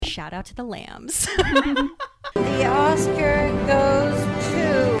Shout out to the Lambs. The Oscar goes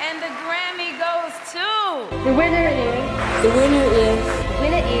to... And the Grammy goes to... The winner is... The winner is... The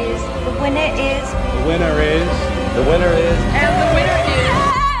winner is... The winner is... The winner is... The winner is... And the winner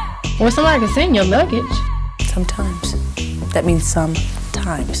is... Or somebody can send your luggage. Sometimes. That means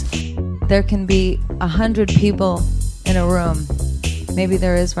sometimes. There can be 100 people in a room. Maybe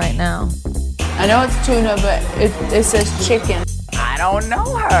there is right now. I know it's tuna, but it says chicken. I don't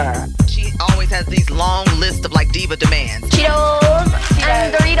know her. She always has these long lists of like diva demands. Cheetos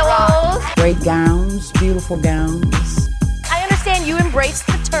and Doritos. Great gowns, beautiful gowns. I understand you embrace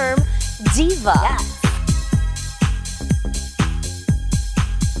the term diva. Yes.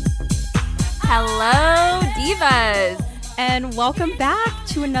 Hello, divas. And welcome back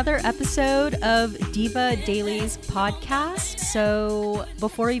to another episode of Diva Daily's podcast. So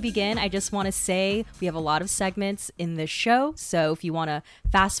before we begin, I just want to say we have a lot of segments in this show. So if you want to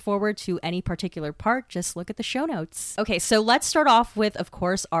fast forward to any particular part, just look at the show notes. Okay, so let's start off with, of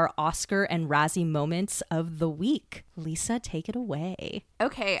course, our Oscar and Razzie moments of the week. Lisa, take it away.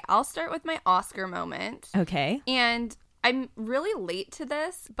 Okay, I'll start with my Oscar moment. Okay. And I'm really late to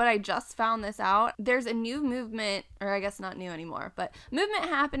this, but I just found this out. There's a new movement, or I guess not new anymore, but movement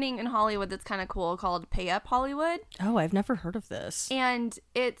happening in Hollywood that's kind of cool called Pay Up Hollywood. Oh, I've never heard of this. And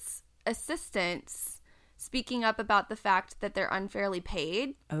it's assistants speaking up about the fact that they're unfairly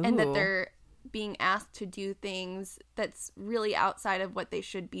paid and that they're being asked to do things that's really outside of what they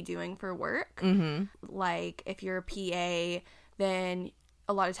should be doing for work. Mm-hmm. Like if you're a PA, then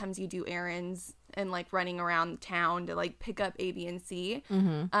a lot of times you do errands and like running around town to like pick up A, B, and C.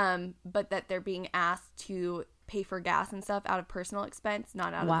 Mm-hmm. But that they're being asked to pay for gas and stuff out of personal expense,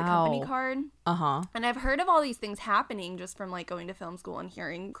 not out of Wow. the company card. Uh-huh. And I've heard of all these things happening just from like going to film school and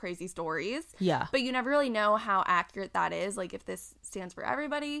hearing crazy stories. Yeah. But you never really know how accurate that is, like if this stands for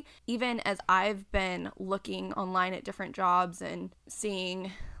everybody. Even as I've been looking online at different jobs and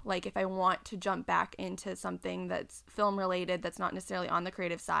seeing like if I want to jump back into something that's film related that's not necessarily on the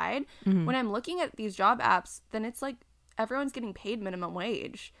creative side, when I'm looking at these job apps, then it's like everyone's getting paid minimum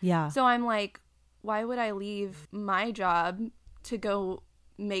wage. Yeah. So I'm like, why would I leave my job to go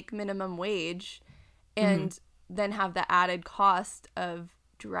make minimum wage and then have the added cost of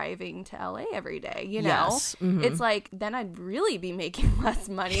driving to LA every day, you know? Yes. Mm-hmm. It's like, then I'd really be making less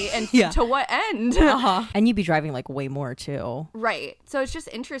money, and Yeah. to what end? Uh-huh. And you'd be driving like way more too. Right. So it's just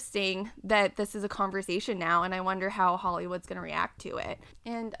interesting that this is a conversation now, and I wonder how Hollywood's going to react to it.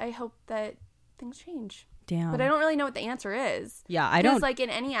 And I hope that things change. Damn. But I don't really know what the answer is. Yeah, I don't. Because like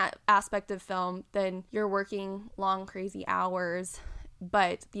in any aspect of film, then you're working long, crazy hours.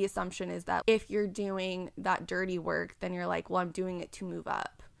 But the assumption is that if you're doing that dirty work, then you're like, well, I'm doing it to move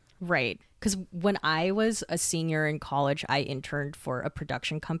up. Right. Because when I was a senior in college, I interned for a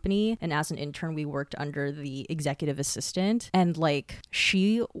production company. And as an intern, we worked under the executive assistant. And like,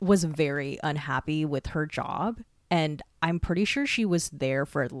 she was very unhappy with her job. And I'm pretty sure she was there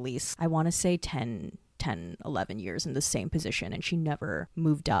for at least, I want to say 10, 11 years in the same position. And she never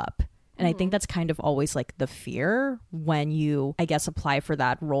moved up. And I think that's kind of always like the fear when you, I guess, apply for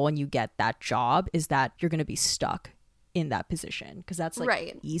that role and you get that job, is that you're going to be stuck in that position, because that's like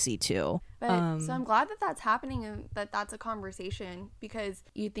Right. easy too. But so I'm glad that that's happening and that that's a conversation, because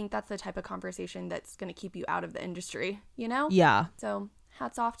you think that's the type of conversation that's going to keep you out of the industry, you know? Yeah. So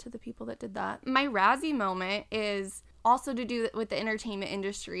hats off to the people that did that. My Razzie moment is also to do with the entertainment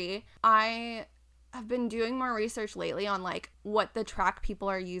industry. I have been doing more research lately on like what the track people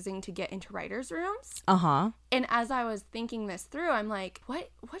are using to get into writers' rooms. Uh-huh. And as I was thinking this through, I'm like, what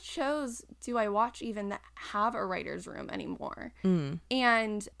shows do I watch even that have a writer's room anymore?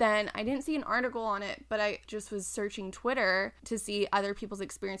 And then I didn't see an article on it, but I just was searching Twitter to see other people's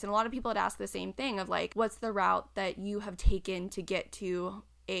experience. And a lot of people had asked the same thing of like, what's the route that you have taken to get to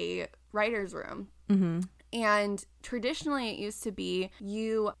a writer's room? And traditionally it used to be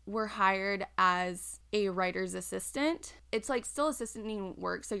you were hired as a writer's assistant. It's like still assistant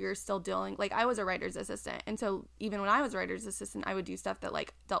work, so you're still dealing, like I was a writer's assistant, and so even when I was a writer's assistant, I would do stuff that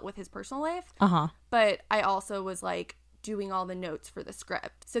like dealt with his personal life. But I also was like doing all the notes for the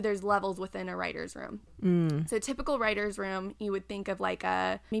script. So there's levels within a writer's room. So a typical writer's room, you would think of like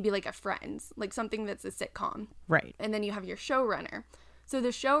maybe like a Friends, like something that's a sitcom. Right. And then you have your showrunner. So the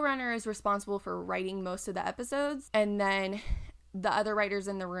showrunner is responsible for writing most of the episodes, and then the other writers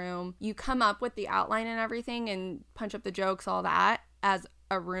in the room, you come up with the outline and everything and punch up the jokes, all that as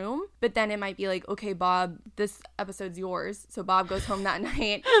a room. But then it might be like, okay, Bob, this episode's yours. So Bob goes home that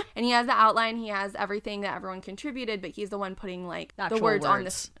night and he has the outline, he has everything that everyone contributed, but he's the one putting like the Actual words on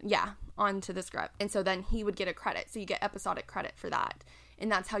this, onto the script. And so then he would get a credit. So you get episodic credit for that.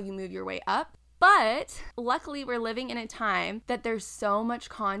 and that's how you move your way up. But luckily, we're living in a time that there's so much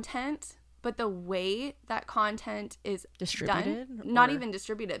content, but the way that content is distributed, done, not even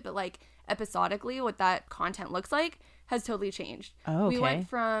distributed, but like episodically, what that content looks like has totally changed. Oh, okay. We went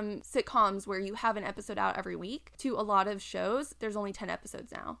from sitcoms where you have an episode out every week to a lot of shows, there's only 10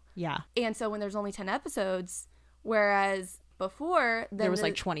 episodes now. Yeah. And so when there's only 10 episodes, whereas before there was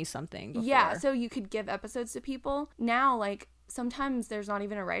like 20 something before. Yeah, so you could give episodes to people. Now, like, sometimes there's not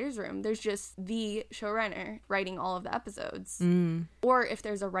even a writer's room. There's just the showrunner writing all of the episodes. Or if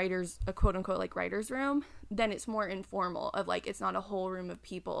there's a quote unquote like writer's room, then it's more informal of like, it's not a whole room of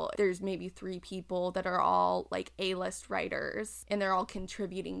people. There's maybe 3 people that are all like A-list writers and they're all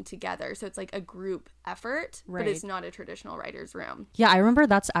contributing together. So it's like a group effort, right. But it's not a traditional writer's room. Yeah, I remember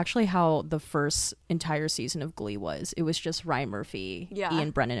that's actually how the first entire season of Glee was. It was just Ryan Murphy,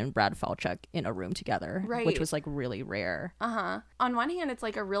 Ian Brennan, and Brad Falchuk in a room together, right. Which was like really rare. On one hand, it's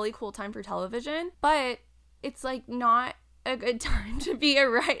like a really cool time for television, but it's like not a good time to be a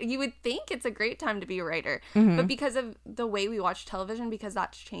writer. You would think it's a great time to be a writer, but because of the way we watch television, because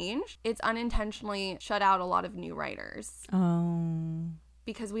that's changed, it's unintentionally shut out a lot of new writers. Oh.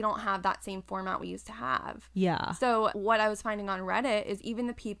 Because we don't have that same format we used to have. Yeah. So what I was finding on Reddit is even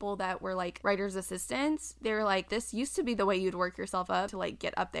the people that were like writer's assistants, they were like, this used to be the way you'd work yourself up to like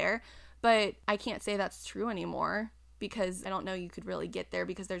get up there, but I can't say that's true anymore. Because I don't know you could really get there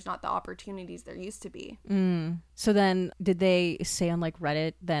because there's not the opportunities there used to be. So then did they say on like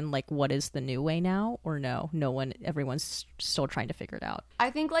Reddit then like what is the new way now, or no one, everyone's still trying to figure it out? I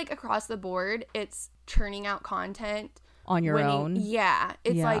think like across the board it's churning out content on your own.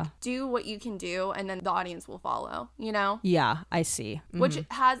 It's like do what you can do and then the audience will follow, you know? Yeah, I see. Which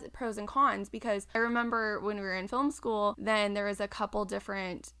has pros and cons, because I remember when we were in film school, then there was a couple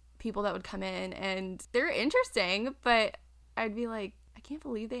different people that would come in and they're interesting, but I'd be like, I can't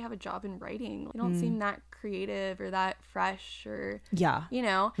believe they have a job in writing. They don't seem that creative or that fresh or you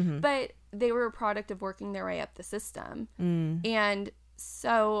know, but they were a product of working their way up the system. And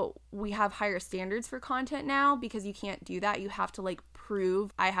so we have higher standards for content now because you can't do that. You have to like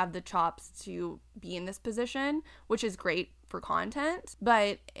prove I have the chops to be in this position, which is great for content,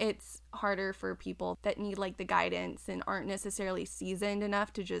 but it's harder for people that need like the guidance and aren't necessarily seasoned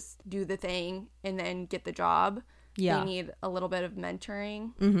enough to just do the thing and then get the job. They need a little bit of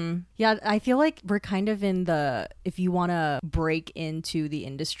mentoring. Yeah, I feel like we're kind of in the, if you want to break into the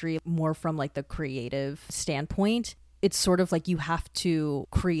industry more from like the creative standpoint, it's sort of like you have to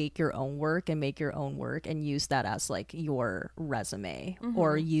create your own work and make your own work and use that as like your resume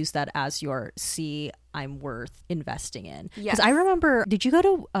or use that as your I'm worth investing in. Because I remember, did you go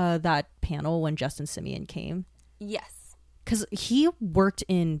to that panel when Justin Simien came? Yes. Because he worked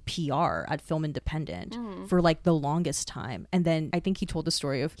in PR at Film Independent for like the longest time. And then I think he told the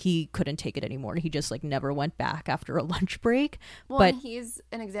story of he couldn't take it anymore. He just like never went back after a lunch break. Well, but and he's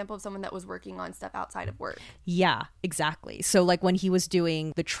an example of someone that was working on stuff outside of work. Yeah, exactly. So like when he was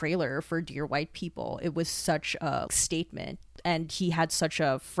doing the trailer for Dear White People, it was such a statement. And he had such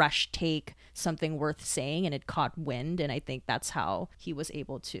a fresh take, something worth saying, and it caught wind. And I think that's how he was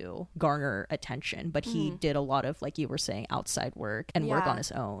able to garner attention. But he did a lot of, like you were saying, outside work and work on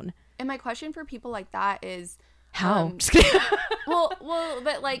his own. And my question for people like that is, how? well,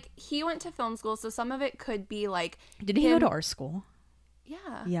 but like he went to film school, so some of it could be like, did he go to our school?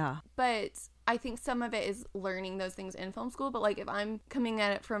 Yeah. But I think some of it is learning those things in film school. But like if I'm coming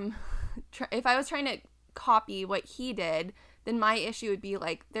at it from, if I was trying to copy what he did, then my issue would be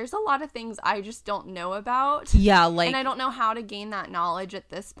like, there's a lot of things I just don't know about. Yeah, like, and I don't know how to gain that knowledge at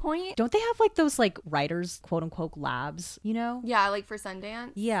this point. Don't they have like those like writers quote unquote labs, you know? Yeah, like for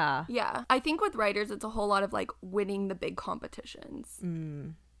Sundance. Yeah. I think with writers it's a whole lot of like winning the big competitions.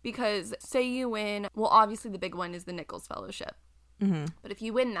 Because say you win, well obviously the big one is the Nichols Fellowship. But if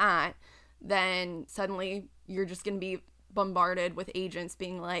you win that, then suddenly you're just gonna be bombarded with agents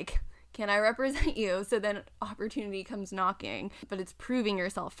being like, can I represent you? So then opportunity comes knocking, but it's proving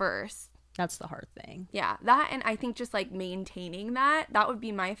yourself first. That's the hard thing. Yeah, that, and I think just like maintaining that would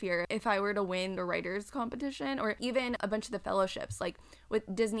be my fear if I were to win the writers competition or even a bunch of the fellowships. Like with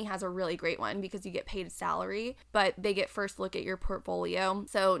Disney has a really great one because you get paid a salary, but they get first look at your portfolio.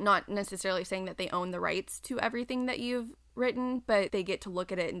 So not necessarily saying that they own the rights to everything that you've written, but they get to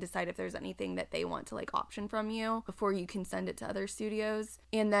look at it and decide if there's anything that they want to like option from you before you can send it to other studios.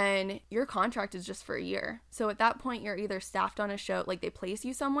 And then your contract is just for a year. So at that point you're either staffed on a show, like they place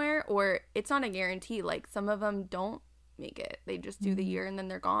you somewhere, or it's not a guarantee. Like some of them don't make it. They just do the year and then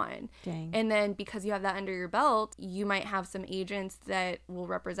they're gone. Dang. And then because you have that under your belt, you might have some agents that will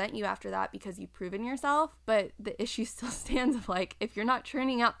represent you after that because you've proven yourself. But the issue still stands of like, if you're not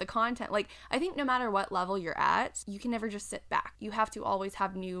churning out the content, like I think no matter what level you're at, you can never just sit back. You have to always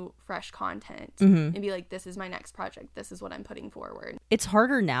have new, fresh content and be like, this is my next project. This is what I'm putting forward. It's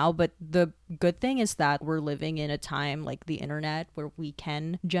harder now, but the good thing is that we're living in a time like the internet where we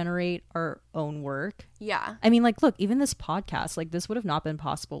can generate our own work. Yeah. I mean, like, look, even this podcast, like this would have not been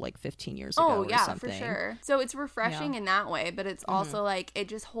possible like 15 years ago Oh, or yeah, something. for sure. So it's refreshing in that way, but it's also like it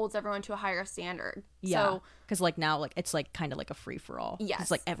just holds everyone to a higher standard. Yeah. So, because like now, like it's like kind of like a free for all. Yes.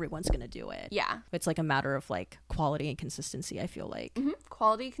 It's like everyone's going to do it. yeah. It's like a matter of like quality and consistency, I feel like.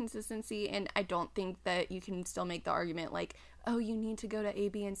 Quality, consistency, and I don't think that you can still make the argument like, oh, you need to go to A,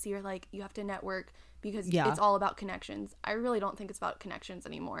 B, and C, or like you have to network because it's all about connections. I really don't think it's about connections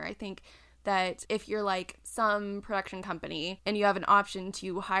anymore. I think that if you're like some production company and you have an option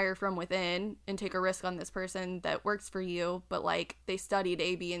to hire from within and take a risk on this person that works for you, but like they studied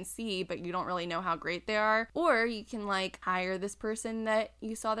A, B, and C, but you don't really know how great they are, or you can like hire this person that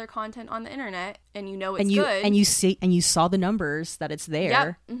you saw their content on the internet and you know it's good and you saw the numbers that it's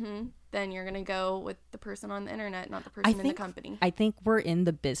there. Yep. Then you're gonna go with the person on the internet, not the person in the company. I think we're in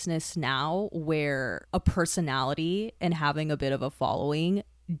the business now where a personality and having a bit of a following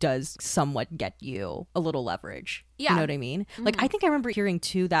does somewhat get you a little leverage. Yeah. You know what I mean? Like, I think I remember hearing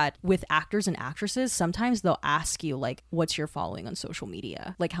too that with actors and actresses, sometimes they'll ask you like, what's your following on social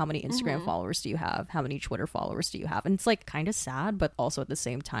media? Like, how many Instagram followers do you have? How many Twitter followers do you have? And it's like kind of sad, but also at the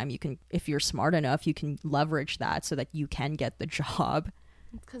same time, you can, if you're smart enough, you can leverage that so that you can get the job.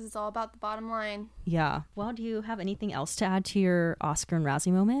 Because it's all about the bottom line. Yeah. Well, do you have anything else to add to your Oscar and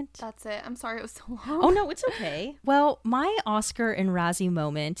Razzie moment? That's it. I'm sorry it was so long. Oh, no, it's okay. Well, my Oscar and Razzie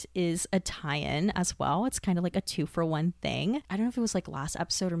moment is a tie-in as well. It's kind of like a 2-for-1 thing. I don't know if it was like last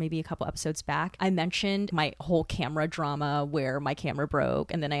episode or maybe a couple episodes back. I mentioned my whole camera drama where my camera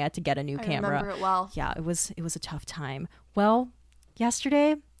broke and then I had to get a new camera. I remember it well. Yeah, it was a tough time. Well,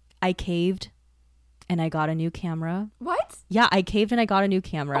 yesterday I caved and I got a new camera. What? Yeah, I caved and I got a new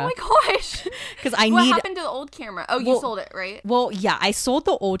camera. Oh my gosh. Because What happened to the old camera? Oh, you sold it, right? Well, yeah, I sold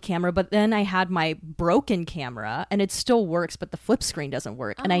the old camera, but then I had my broken camera and it still works, but the flip screen doesn't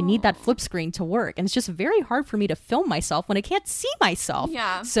work. And I need that flip screen to work. And it's just very hard for me to film myself when I can't see myself.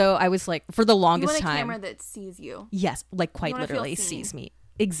 Yeah. So I was like, for the longest you want a time. camera that sees you. Yes, like quite You wanna feel literally seen. sees me.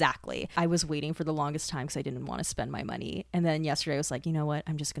 Exactly. I was waiting for the longest time because I didn't want to spend my money. And then yesterday I was like, you know what?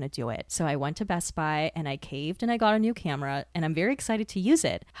 I'm just going to do it. So I went to Best Buy and I caved and I got a new camera and I'm very excited to use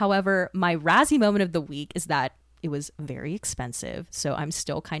it. However, my Razzie moment of the week is that it was very expensive. So I'm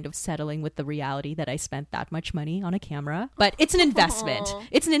still kind of settling with the reality that I spent that much money on a camera. But it's an investment.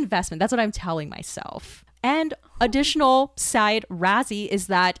 It's an investment. That's what I'm telling myself. And additional side Razzie is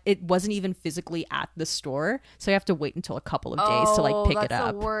that it wasn't even physically at the store. So I have to wait until a couple of days to like pick it up.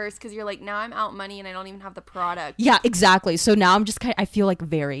 That's the worst because you're like, now I'm out money and I don't even have the product. Yeah, exactly. So now I'm just I feel like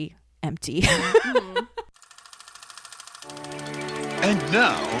very empty. And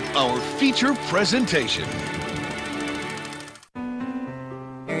now, our feature presentation.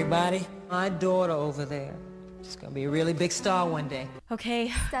 Everybody, my daughter over there. She's gonna be a really big star one day. Okay.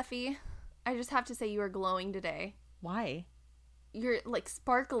 Steffi, I just have to say you are glowing today. Why? You're like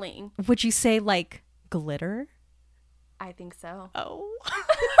sparkling. Would you say like glitter? I think so. Oh.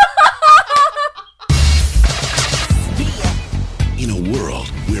 In a world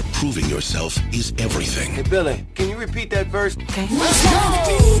where proving yourself is everything. Hey, Billy, can you repeat that verse? Okay.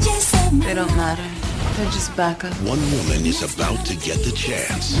 They don't matter. They're just backup. One woman is about to get the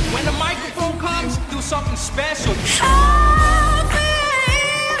chance. When the microphone comes, do something special. To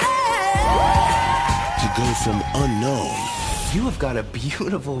go from unknown. You have got a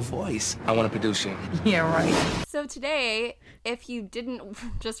beautiful voice. I want to produce you. Yeah, right. So today, if you didn't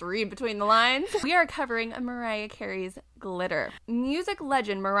just read between the lines, we are covering Mariah Carey's Glitter. Music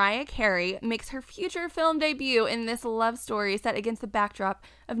legend Mariah Carey makes her future film debut in this love story set against the backdrop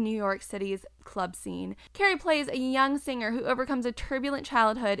of New York City's club scene. Carey plays a young singer who overcomes a turbulent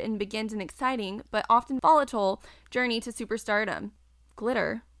childhood and begins an exciting, but often volatile, journey to superstardom.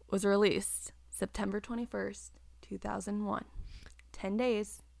 Glitter was released September 21st, 2001. 10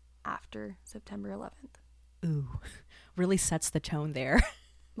 days after September 11th. Ooh, really sets the tone there.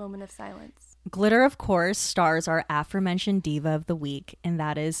 Moment of silence. Glitter, of course, stars our aforementioned diva of the week, and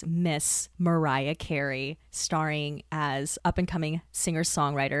that is Miss Mariah Carey, starring as up-and-coming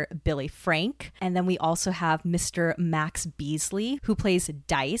singer-songwriter Billy Frank. And then we also have Mr. Max Beasley, who plays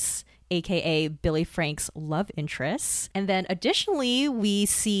Dice aka Billy Frank's love interest. And then additionally, we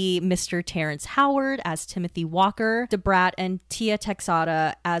see Mr. Terrence Howard as Timothy Walker, Debrat and Tia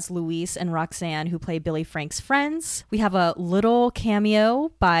Texada as Luis and Roxanne, who play Billy Frank's friends. We have a little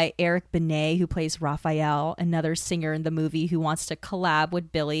cameo by Eric Benet, who plays Raphael, another singer in the movie who wants to collab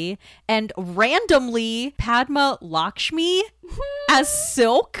with Billy. And randomly, Padma Lakshmi as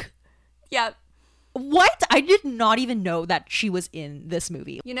Silk. Yep. What? I did not even know that she was in this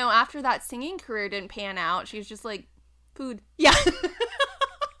movie. You know, after that singing career didn't pan out, she was just like, food. Yeah.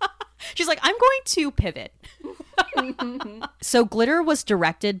 She's like, I'm going to pivot. So Glitter was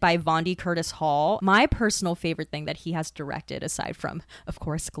directed by Vondi Curtis Hall. My personal favorite thing that he has directed, aside from, of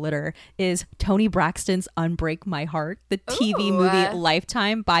course, Glitter, is Toni Braxton's Unbreak My Heart, the TV movie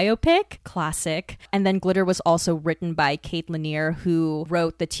Lifetime biopic. Classic. And then Glitter was also written by Kate Lanier, who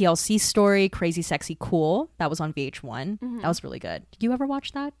wrote the TLC story Crazy Sexy Cool. That was on VH1. That was really good. Did you ever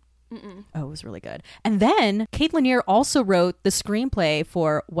watch that? Mm-mm. Oh, it was really good. And then Kate Lanier also wrote the screenplay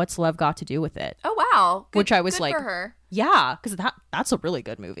for What's Love Got to Do with It? Oh, wow. Good, which I was good like, for her. Yeah, because that's a really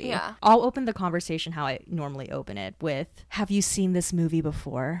good movie. Yeah. I'll open the conversation how I normally open it with, have you seen this movie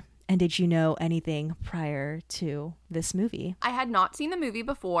before? And did you know anything prior to this movie? I had not seen the movie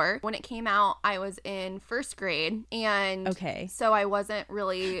before. When it came out, I was in first grade. And okay, so I wasn't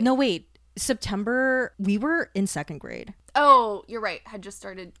really... No, wait. September, we were in second grade. Oh, you're right. Had just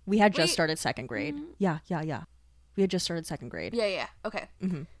started. We had just started second grade. Mm-hmm. Yeah. We had just started second grade. Yeah. Okay.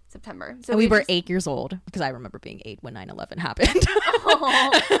 Mm-hmm. September. So we were 8 years old, because I remember being 8 when 9/11 happened.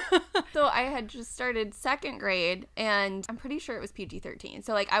 So I had just started second grade, and I'm pretty sure it was PG-13.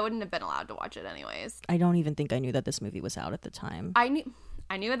 So like I wouldn't have been allowed to watch it anyways. I don't even think I knew that this movie was out at the time. I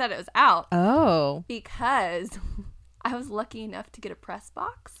knew that it was out. Oh. Because I was lucky enough to get a press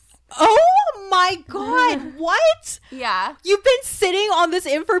box. Oh my God, what? Yeah. You've been sitting on this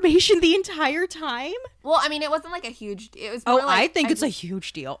information the entire time? Well, I mean, it wasn't like a huge... It was more like... I think it's a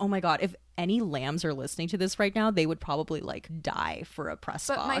huge deal. Oh my God, if any lambs are listening to this right now, they would probably like die for a press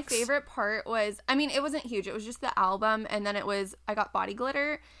box. But my favorite part was... I mean, it wasn't huge. It was just the album, and then I got body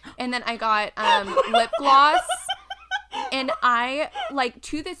glitter, and then I got lip gloss. And I, like,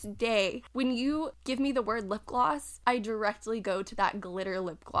 to this day, when you give me the word lip gloss, I directly go to that glitter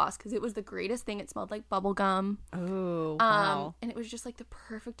lip gloss because it was the greatest thing. It smelled like bubble gum. Oh, wow. And it was just, like, the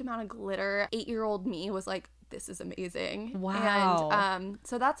perfect amount of glitter. 8-year-old me was like, this is amazing. Wow. And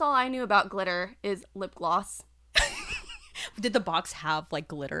so that's all I knew about glitter is lip gloss. Did the box have like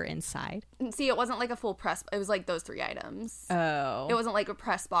glitter inside? See, it wasn't like a full press. It was like those 3 items. Oh. It wasn't like a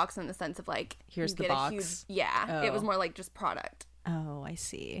press box in the sense of like, here's the box. It was more like just product. Oh, I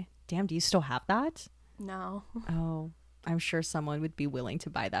see. Damn, do you still have that? No. Oh, I'm sure someone would be willing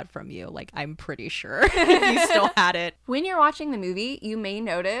to buy that from you. Like, I'm pretty sure if you still had it. When you're watching the movie, you may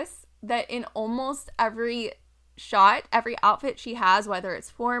notice that in almost every shot, every outfit she has, whether it's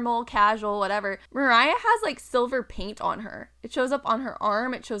formal, casual, whatever, Mariah has like silver paint on her. It shows up on her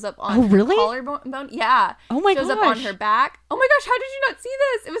arm. It shows up on her collarbone. Yeah. Oh my gosh. It shows up on her back. Oh my gosh, how did you not see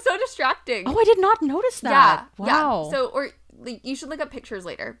this? It was so distracting. Oh, I did not notice that. Yeah. Wow. Yeah. So, or you should look up pictures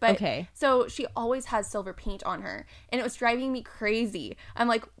later. But okay. So she always has silver paint on her, and it was driving me crazy. I'm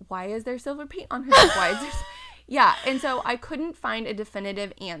like, why is there silver paint on her? Why is there... Yeah, and so I couldn't find a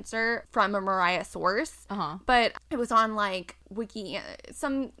definitive answer from a Mariah source, but it was on like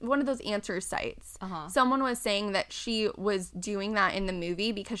one of those answer sites. Someone was saying that she was doing that in the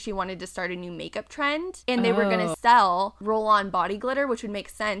movie because she wanted to start a new makeup trend, and they were going to sell roll-on body glitter, which would make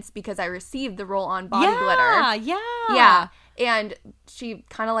sense because I received the roll-on body glitter. Yeah. And she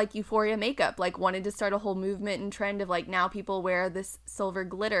kind of like Euphoria makeup, like wanted to start a whole movement and trend of like now people wear this silver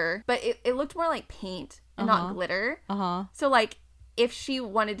glitter, but it looked more like paint and not glitter. So like if she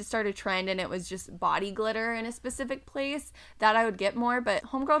wanted to start a trend and it was just body glitter in a specific place, that I would get more. But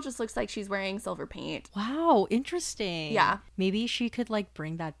Homegirl just looks like she's wearing silver paint. Wow, interesting. Yeah. Maybe she could like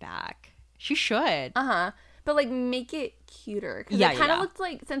bring that back. She should. But like make it cuter. Because it kind of looked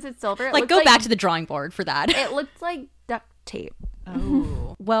like, since it's silver, it go back to the drawing board for that. It looked like duct tape.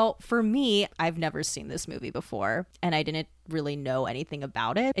 Oh. Well, for me, I've never seen this movie before, and I didn't really know anything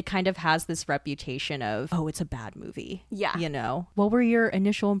about it. It kind of has this reputation of, oh, it's a bad movie. Yeah. You know? What were your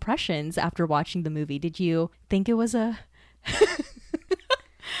initial impressions after watching the movie? Did you think it was a...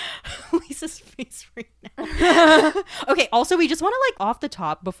 Lisa's face right now. Okay, also, we just want to, like, off the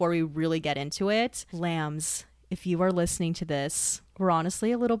top, before we really get into it, lambs, if you are listening to this, we're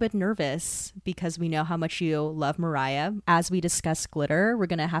honestly a little bit nervous because we know how much you love Mariah. As we discuss Glitter, we're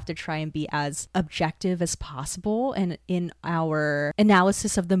going to have to try and be as objective as possible and in our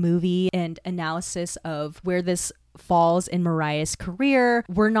analysis of the movie and analysis of where this falls in Mariah's career.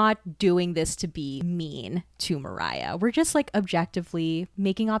 We're not doing this to be mean to Mariah. We're just like objectively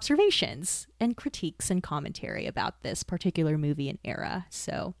making observations and critiques and commentary about this particular movie and era.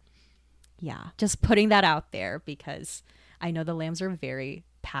 So yeah, just putting that out there because I know the Lambs are very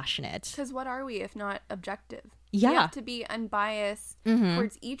passionate. Because what are we if not objective? Yeah. We have to be unbiased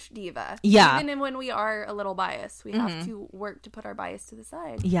towards each diva. Yeah. Even when we are a little biased, we have to work to put our bias to the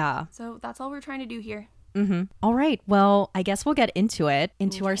side. Yeah. So that's all we're trying to do here. All right. Well, I guess we'll get into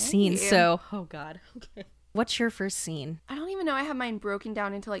our scenes. So, oh God. Okay. What's your first scene? I don't even know. I have mine broken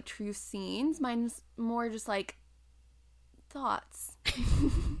down into like true scenes. Mine's more just like thoughts.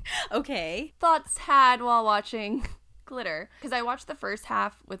 Okay. Thoughts had while watching Glitter. Because I watched the first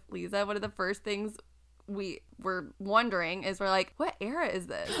half with Lisa. One of the first things we were wondering is we're like, what era is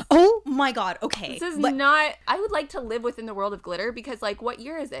this? Oh my God. Okay. This is not, I would like to live within the world of Glitter because like, what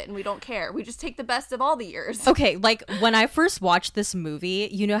year is it? And we don't care. We just take the best of all the years. Okay. Like when I first watched this movie,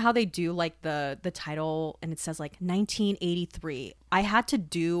 you know how they do like the title and it says like 1983. I had to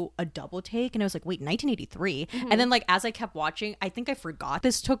do a double take and I was like, wait, 1983? And then like as I kept watching, I think I forgot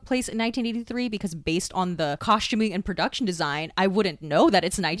this took place in 1983 because based on the costuming and production design, I wouldn't know that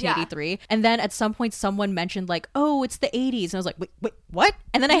it's 1983. Yeah. And then at some point someone mentioned like, oh, it's the 80s. And I was like, wait, what?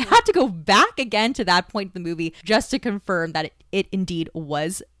 And then I had to go back again to that point in the movie just to confirm that it indeed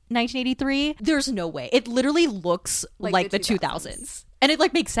was 1983. There's no way. It literally looks like the 2000s. And it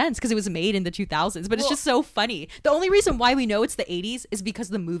like makes sense because it was made in the 2000s, but it's just so funny. The only reason why we know it's the 80s is because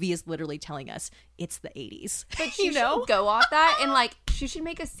the movie is literally telling us it's the 80s. But she should go off that and like she should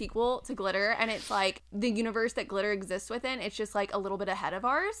make a sequel to Glitter and it's like the universe that Glitter exists within. It's just like a little bit ahead of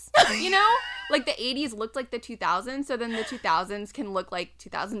ours, you know? Like the 80s looked like the 2000s, so then the 2000s can look like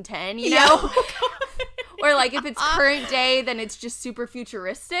 2010, you know? Or like if it's current day, then it's just super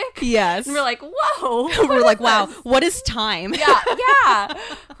futuristic. Yes. And we're like, whoa. We're like, wow, what is time? Yeah.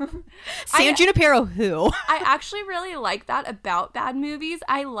 San Junipero who? I actually really like that about bad movies.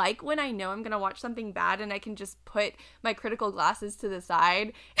 I like when I know I'm going to watch something bad and I can just put my critical glasses to the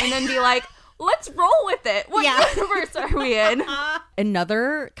side and then be like, let's roll with it. What universe are we in?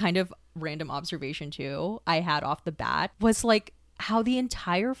 Another kind of random observation too I had off the bat was like, how the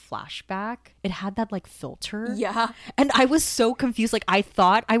entire flashback, it had that like filter. Yeah. And I was so confused. Like I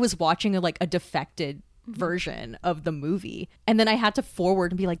thought I was watching a defected version of the movie. And then I had to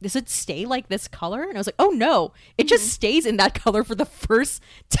forward and be like, does it stay like this color? And I was like, oh no, it just stays in that color for the first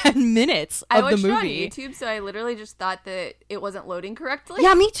 10 minutes of the movie. I watched it on YouTube, so I literally just thought that it wasn't loading correctly.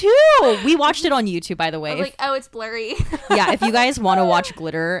 Yeah, me too. We watched it on YouTube, by the way. I was like, oh, it's blurry. Yeah, if you guys want to watch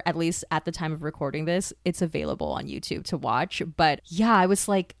Glitter, at least at the time of recording this, it's available on YouTube to watch. But yeah, I was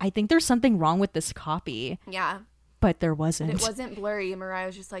like, I think there's something wrong with this copy. Yeah. But there wasn't. But it wasn't blurry. And Mariah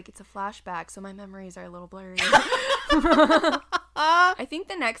was just like, it's a flashback, so my memories are a little blurry. I think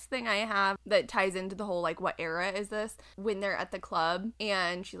the next thing I have that ties into the whole, like, what era is this? When they're at the club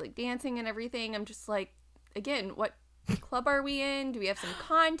and she's, like, dancing and everything, I'm just like, again, what club are we in? Do we have some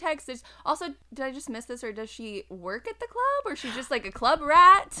context? Also, did I just miss this, or does she work at the club, or is she just like a club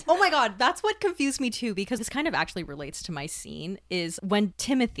rat? Oh my God, that's what confused me too, because this kind of actually relates to my scene, is when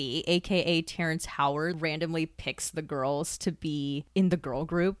Timothy, aka Terrence Howard, randomly picks the girls to be in the girl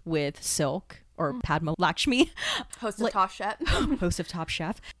group with Silk or Padma Lakshmi, host of Top Chef. Host of Top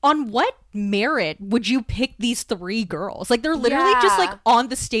Chef. On what merit would you pick these three girls? Like, they're literally just like on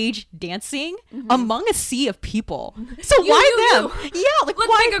the stage dancing among a sea of people. So why them? Yeah, like, let's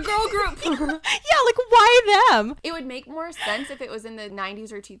why make a girl group? Yeah, like, why them? It would make more sense if it was in the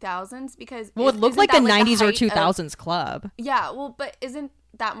 90s or 2000s, because it looked like the 90s or 2000s club. Yeah, well, but isn't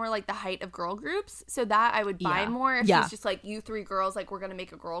that more like the height of girl groups? So that I would buy more if it's just like, you three girls, like, we're gonna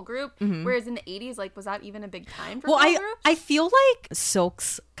make a girl group. Whereas in the 80s, like, was that even a big time for girl groups? I feel like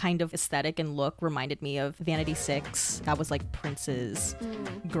Silk's kind of aesthetic and look reminded me of Vanity 6. That was like Prince's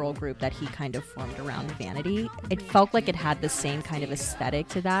girl group that he kind of formed around Vanity. It felt like it had the same kind of aesthetic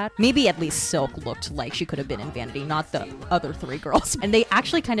to that. Maybe at least Silk looked like she could have been in Vanity, not the other three girls. And they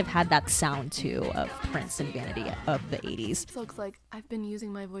actually kind of had that sound too of Prince and Vanity of the 80s. Silk's like, I've been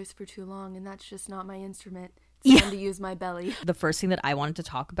using my voice for too long and that's just not my instrument. It's time to use my belly. The first thing that I wanted to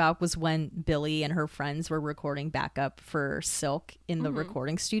talk about was when Billy and her friends were recording backup for Silk in the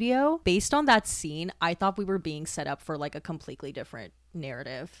recording studio. Based on that scene, I thought we were being set up for like a completely different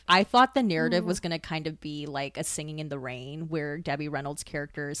narrative. I thought the narrative was going to kind of be like a Singing in the Rain, where Debbie Reynolds'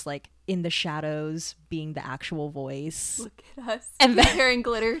 character is like in the shadows being the actual voice. Look at us. And then Hair and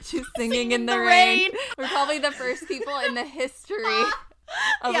Glitter just singing in the rain. We're probably the first people in the history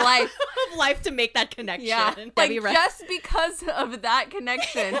of life of life to make that connection. Yeah, like Debbie just because of that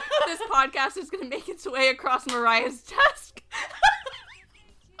connection, this podcast is going to make its way across Mariah's desk.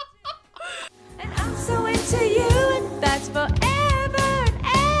 And I'm so into you, and that's forever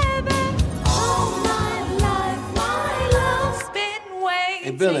and ever. All my life, my love's been waiting.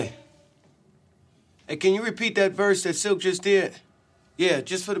 Hey, Billy. Hey, can you repeat that verse that Silk just did? Yeah,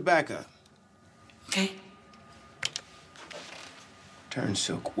 just for the backup. Okay. Turn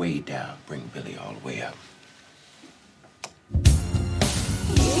Silk way down, bring Billy all the way up.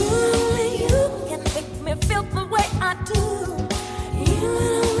 You and only you can make me feel the way I do. You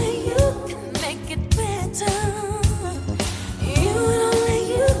and only you can make it better. You and only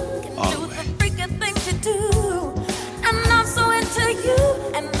you can do the freaking things you do. And I'm so into you,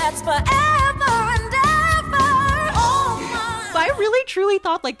 and that's forever and ever. Oh my. I really truly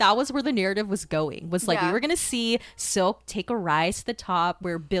thought like that was where the narrative was going, was like Yeah. we were gonna see Silk take a rise to the top,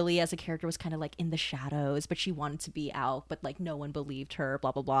 where Billy as a character was kind of like in the shadows, but she wanted to be out, but like no one believed her,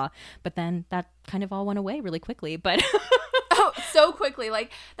 blah blah blah. But then that kind of all went away really quickly. But Oh, so quickly,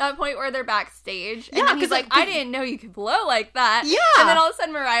 like that point where they're backstage, and then he's like, "I didn't know you could blow like that." Yeah. And then all of a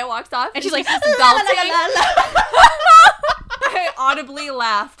sudden, Mariah walks off, and she's like, just "La, la, belting. la, la, la." I audibly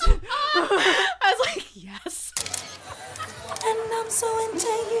laughed. I was like, yes. And I'm so into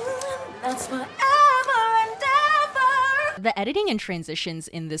you, and that's forever and ever. The editing and transitions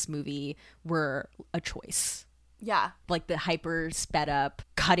in this movie were a choice. Yeah. Like the hyper sped up,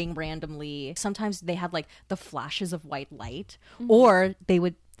 cutting randomly. Sometimes they had like the flashes of white light, or they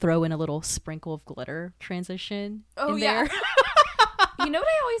would throw in a little sprinkle of glitter transition in there. You know what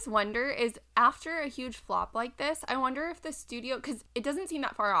I always wonder is after a huge flop like this, I wonder if the studio, because it doesn't seem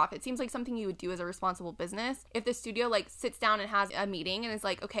that far off. It seems like something you would do as a responsible business. If the studio like sits down and has a meeting and is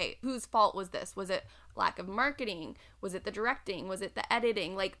like, okay, whose fault was this? Was it lack of marketing? Was it the directing? Was it the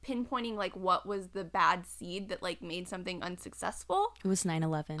editing? Like pinpointing like what was the bad seed that like made something unsuccessful? It was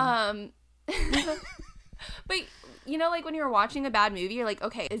 9/11. But, you know, like when you're watching a bad movie, you're like,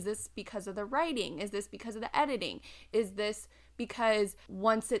 okay, is this because of the writing? Is this because of the editing? Is this because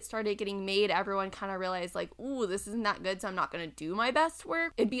once it started getting made, everyone kind of realized like, ooh, this isn't that good, so I'm not going to do my best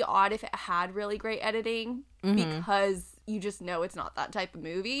work? It'd be odd if it had really great editing because you just know it's not that type of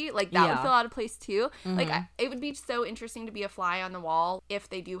movie. Like that would feel out of place too. Like it would be so interesting to be a fly on the wall if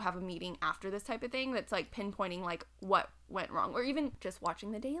they do have a meeting after this type of thing that's like pinpointing like what went wrong, or even just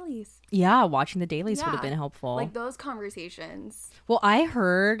watching the dailies. Yeah, watching the dailies would have been helpful. Like those conversations. Well, I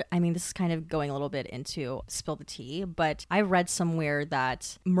heard, I mean, this is kind of going a little bit into spill the tea, but I read somewhere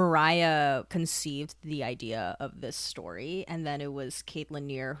that Mariah conceived the idea of this story, and then it was Kate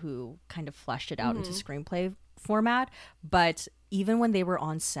Lanier who kind of fleshed it out into screenplay format. But even when they were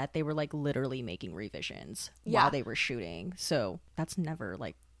on set, they were like literally making revisions while they were shooting. So that's never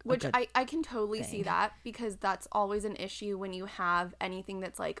like which I can totally see that, because that's always an issue when you have anything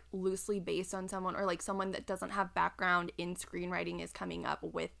that's like loosely based on someone, or like someone that doesn't have background in screenwriting is coming up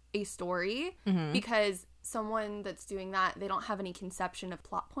with a story, because someone that's doing that, they don't have any conception of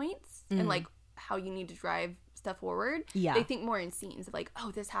plot points and like how you need to drive stuff forward. Yeah. They think more in scenes of like,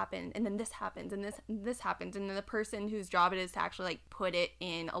 oh, this happened, and then this happens, and this happens, and then the person whose job it is to actually like put it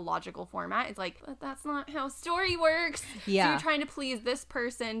in a logical format is like, but that's not how story works. Yeah. So you're trying to please this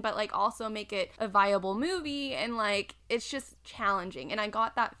person, but like also make it a viable movie, and like it's just challenging. And I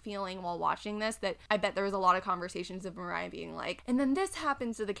got that feeling while watching this, that I bet there was a lot of conversations of Mariah being like, and then this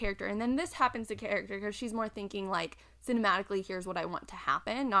happens to the character, and then this happens to the character, because she's more thinking like cinematically, here's what I want to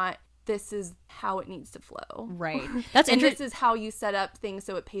happen, not this is how it needs to flow. Right. That's and this is how you set up things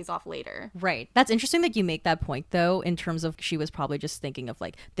so it pays off later. Right. That's interesting that you make that point, though, in terms of she was probably just thinking of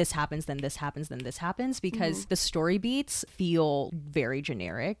like, this happens, then this happens, then this happens, because the story beats feel very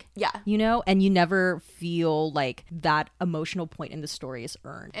generic. Yeah. You know, and you never feel like that emotional point in the story is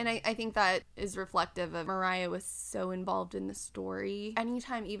earned. And I think that is reflective of Mariah was so involved in the story.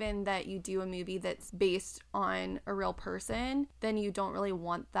 Anytime even that you do a movie that's based on a real person, then you don't really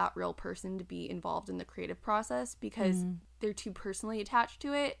want that real person to be involved in the creative process, because they're too personally attached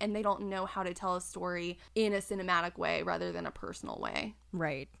to it, and they don't know how to tell a story in a cinematic way rather than a personal way.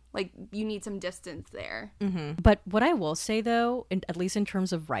 Right. Like, you need some distance there. But what I will say, though, at least in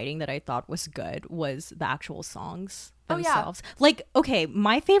terms of writing that I thought was good, was the actual songs themselves. Like, okay,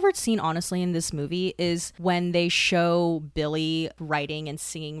 my favorite scene, honestly, in this movie is when they show Billy writing and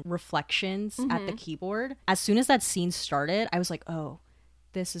singing Reflections at the keyboard. As soon as that scene started, I was like, oh,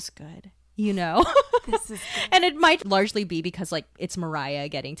 this is good. you know? This is good. And it might largely be because like it's Mariah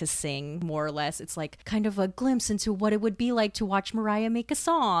getting to sing more or less. It's like kind of a glimpse into what it would be like to watch Mariah make a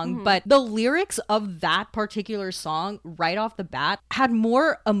song. But the lyrics of that particular song right off the bat had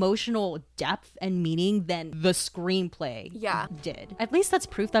more emotional depth and meaning than the screenplay did. At least that's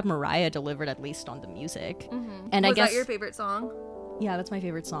proof that Mariah delivered, at least on the music. And Was I guess that your favorite song? Yeah, that's my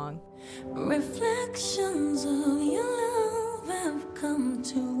favorite song. Reflections of your love have come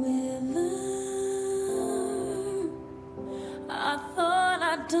to wither. I thought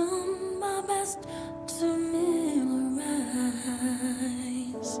I'd done my best to memorize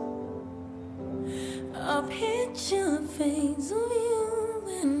a picture fades of you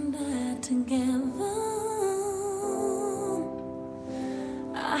and I together.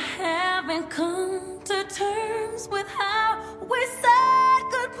 I haven't come to terms with how we said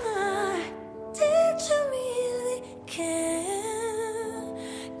goodbye. Did you really care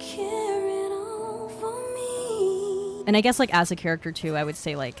at all for me? And I guess like as a character too, I would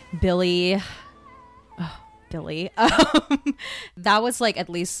say like Billy. That was like, at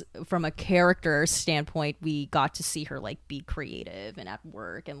least from a character standpoint, we got to see her like be creative and at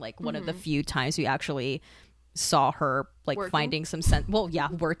work, and like one of the few times we actually saw her like finding some sense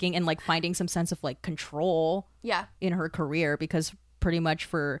working and like finding some sense of like control in her career, because pretty much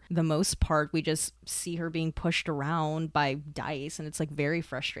for the most part we just see her being pushed around by Dice, and it's like very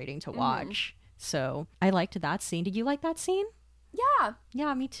frustrating to watch. So I liked that scene. Did you like that scene?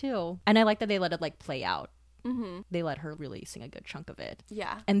 Yeah, me too. And I like that they let it like play out. They let her really sing a good chunk of it.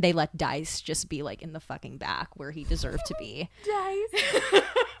 And they let Dice just be like in the fucking back where he deserved to be. Dice.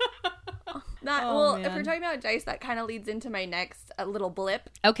 If we're talking about Dice, that kind of leads into my next little blip.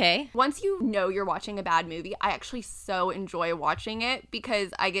 Okay. Once you know you're watching a bad movie, I actually so enjoy watching it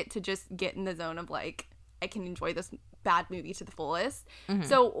because I get to just get in the zone of like, I can enjoy this bad movie to the fullest.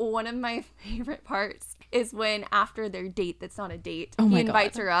 So one of my favorite parts is when after their date that's not a date, he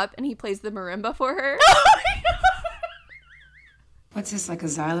invites her up and he plays the marimba for her. What's this, like a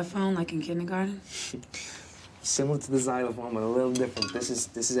xylophone, like in kindergarten? Similar to the xylophone, but a little different. This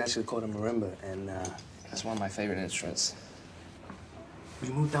is actually called a marimba, and that's one of my favorite instruments. Would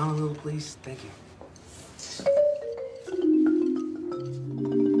you move down a little, please? Thank you.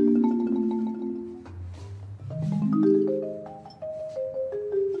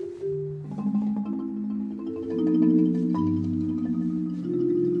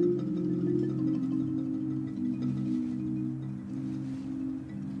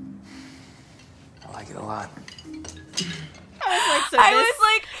 I like it a lot.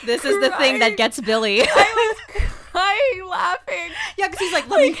 This is the thing that gets Billy. I was crying laughing. Yeah, because he's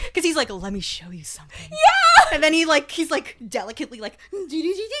like, let me show you something. Yeah. And then he's like delicately like, and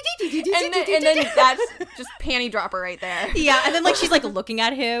then that's just panty dropper right there. Yeah, and then like she's like looking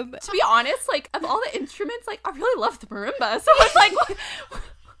at him. To be honest, like of all the instruments, like I really love the marimba. So it's like, what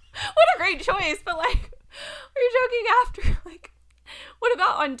a great choice. But like, are you joking after? Like, what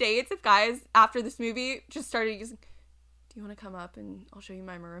about on dates if guys after this movie just started using? Do you want to come up and I'll show you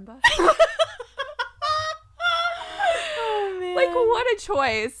my marimba? Oh, man. Like, what a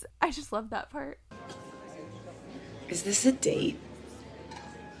choice. I just love that part. Is this a date?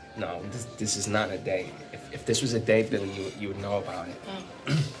 No, this is not a date. If this was a date, Billy, you would know about it. Oh,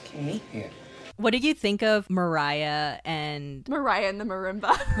 okay. Yeah. What did you think of Mariah and the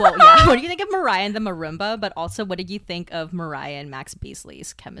marimba? Well, yeah. What do you think of Mariah and the marimba? But also, what did you think of Mariah and Max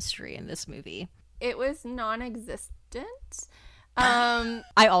Beasley's chemistry in this movie? It was non-existent.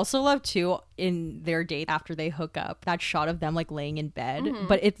 I also love too in their date after they hook up that shot of them like laying in bed,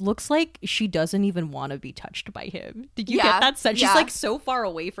 but it looks like she doesn't even want to be touched by him. Did you get that sense? She's like so far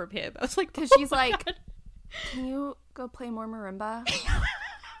away from him. I was like, because she's like, God. Can you go play more marimba?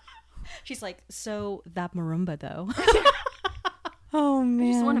 She's like, so that marimba though. Oh man,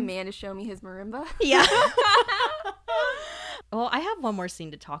 I just want a man to show me his marimba. Yeah. Well, I have one more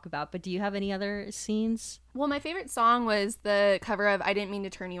scene to talk about, but do you have any other scenes? Well, my favorite song was the cover of I Didn't Mean to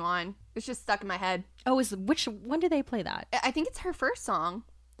Turn You On. It's just stuck in my head. Oh, when did they play that? I think it's her first song.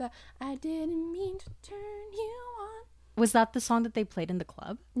 The I Didn't Mean to Turn You On. Was that the song that they played in the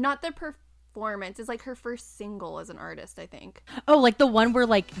club? Not the performance. It's like her first single as an artist, I think. Oh, like the one where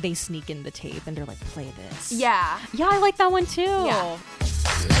like they sneak in the tape and they're like, play this. Yeah. Yeah, I like that one too. Yeah.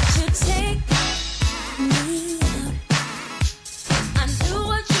 Let you take me. I knew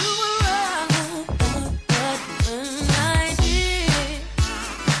what you were wrong, but when I did,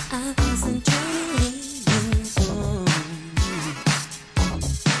 I wasn't turning on.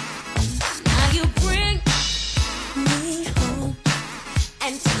 Now you bring me home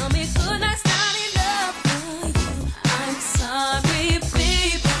and tell me good night's not enough for you. I'm sorry,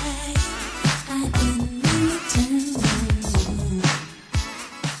 baby.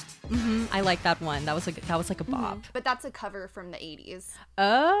 like that one. That was like a bop. But that's a cover from the 80s.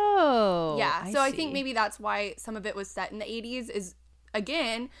 Oh. Yeah. So I think see. maybe that's why some of it was set in the 80s is,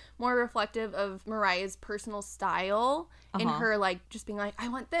 again, more reflective of Mariah's personal style in her, like, just being like, I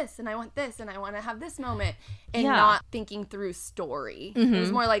want this and I want this and I want to have this moment, and not thinking through story. It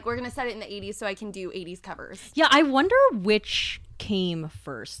was more like, we're going to set it in the 80s so I can do 80s covers. Yeah, I wonder which came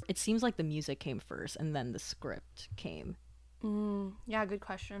first. It seems like the music came first and then the script came. Yeah, good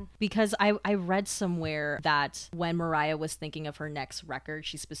question. Because I read somewhere that when Mariah was thinking of her next record,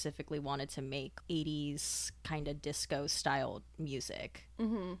 she specifically wanted to make 80s kind of disco style music.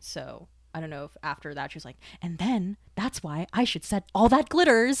 So I don't know if after that she was like, and then that's why I should set all that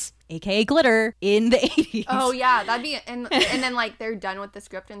glitters, aka glitter, in the 80s. Oh yeah, that'd be, and then like they're done with the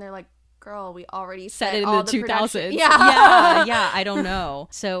script and they're like, girl, we already set it in all the 2000s. production. Yeah, I don't know.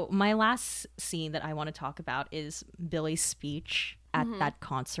 So my last scene that I want to talk about is Billy's speech at that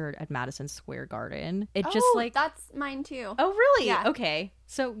concert at Madison Square Garden. It just like, that's mine too. Oh really? Yeah. Okay.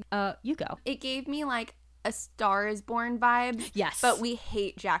 So you go. It gave me like a Star is Born vibe. Yes. But we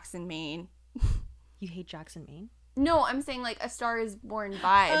hate Jackson, Maine. You hate Jackson, Maine? No, I'm saying like a Star is Born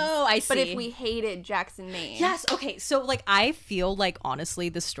vibe. Oh, I see. But if we hated Jackson, Maine. Yes, okay. So like I feel like honestly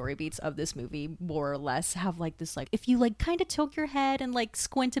the story beats of this movie more or less have like this, like, if you like kind of tilt your head and like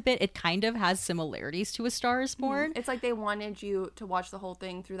squint a bit, it kind of has similarities to A Star is Born. It's like they wanted you to watch the whole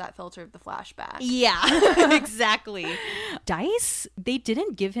thing through that filter of the flashback. Yeah, exactly. Dice, they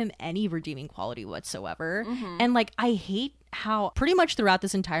didn't give him any redeeming quality whatsoever. And like I hate how pretty much throughout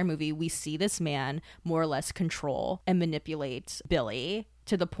this entire movie we see this man more or less control and manipulate Billy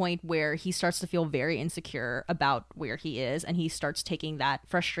to the point where he starts to feel very insecure about where he is, and he starts taking that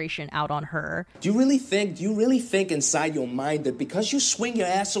frustration out on her. Do you really think inside your mind that because you swing your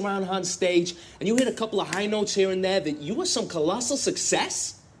ass around on stage and you hit a couple of high notes here and there that you were some colossal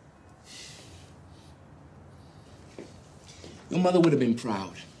success? Your mother would have been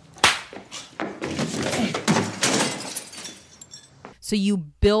proud. So you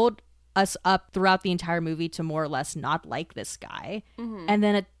build us up throughout the entire movie to more or less not like this guy. And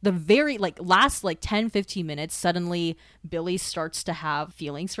then at the very last 10-15 minutes, suddenly Billy starts to have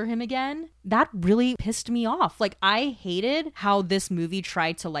feelings for him again. That really pissed me off. Like I hated how this movie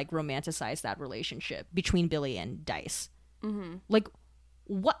tried to like romanticize that relationship between Billy and Dice. Like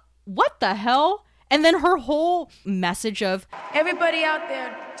what the hell? And then her whole message of, everybody out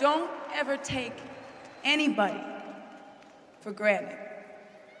there, don't ever take anybody for granted.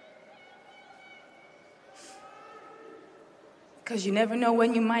 Because you never know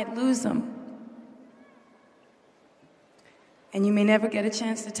when you might lose them. And you may never get a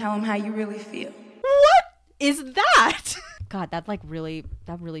chance to tell them how you really feel. What is that? God, that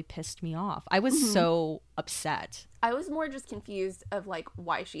really pissed me off. I was so upset. I was more just confused of like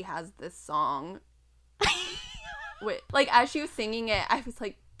why she has this song. Like as she was singing it, I was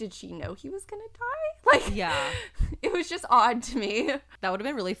like, did she know he was gonna die? Like, yeah, it was just odd to me. That would have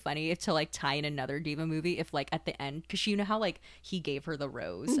been really funny to like tie in another diva movie if like at the end, because you know how like he gave her the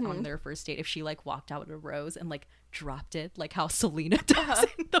rose on their first date, if she like walked out with a rose and like dropped it like how Selena does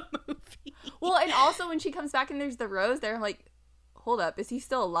in the movie. Well, and also when she comes back and there's the rose there, I'm like, hold up, is he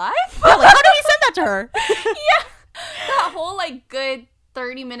still alive? Yeah, like, how did he send that to her? Yeah, that whole like good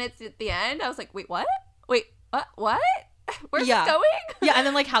 30 minutes at the end, I was like, wait, what? What? Where's this going? Yeah, and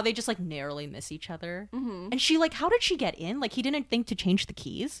then like how they just like narrowly miss each other. And she like, how did she get in? Like he didn't think to change the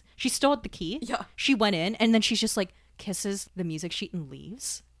keys. She still had the key. Yeah. She went in and then she's just like kisses the music sheet and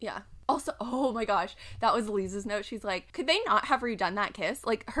leaves. Yeah. Also, oh my gosh, that was Lisa's note. She's like, could they not have redone that kiss?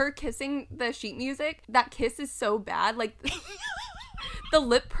 Like her kissing the sheet music, that kiss is so bad. Like the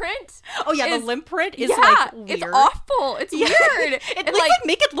lip print. Oh yeah, the lip print is like weird. It's awful. It's weird. It like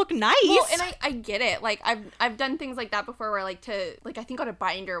make it look nice. Well, and I get it. Like I've done things like that before where I think on a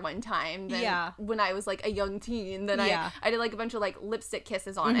binder one time. Then when I was like a young teen, then I did like a bunch of like lipstick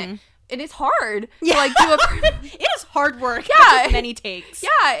kisses on it. And it's hard to like do it is hard work. Yeah. Many takes.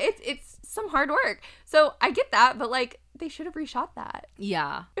 Yeah, it's some hard work. So I get that, but like they should have reshot that.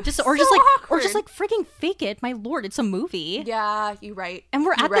 Yeah. Just like freaking fake it. My lord, it's a movie. Yeah, you're right. And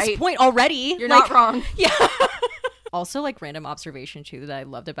we're at this point already. You're not wrong. Yeah. Also, like random observation too that I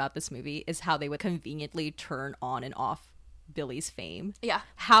loved about this movie is how they would conveniently turn on and off Billy's fame. Yeah.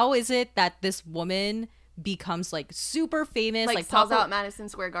 How is it that this woman becomes like super famous, like sells out Madison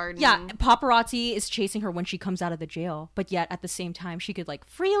Square Garden? Yeah, paparazzi is chasing her when she comes out of the jail, but yet at the same time she could like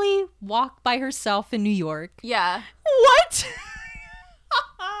freely walk by herself in New York. Yeah. What?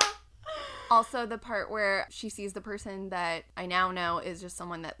 Also, the part where she sees the person that I now know is just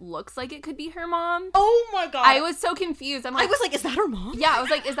someone that looks like it could be her mom. Oh my God. I was so confused. I was like, is that her mom? Yeah, I was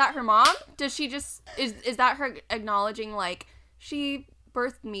like, is that her mom? Does she just, is that her acknowledging, like, she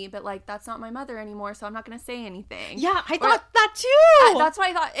birthed me, but, like, that's not my mother anymore, so I'm not going to say anything. Yeah, I thought that too. That's what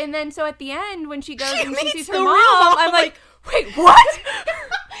I thought. And then, so at the end, when she goes and she sees her the mom, real mom. I'm like, wait, what?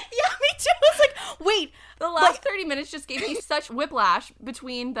 Yeah, me too. I was like, wait. The last 30 minutes just gave me such whiplash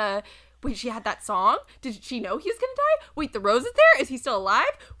between the, wait, she had that song? Did she know he was gonna die? Wait, the rose is there? Is he still alive?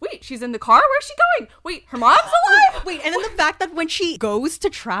 Wait, she's in the car? Where's she going? Wait, her mom's alive? Wait, and then the fact that when she goes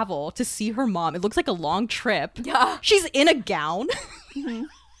to travel to see her mom, it looks like a long trip. Yeah. She's in a gown. Mm-hmm.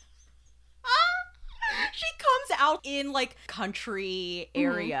 She comes out in like country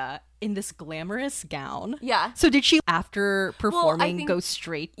area in this glamorous gown. Yeah. So did she, after performing, go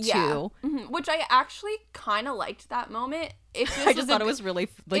straight to? Mm-hmm. Which I actually kind of liked that moment. I just thought it was really,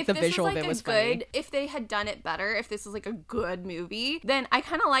 like, the visual of it was funny. If they had done it better, if this was like a good movie, then I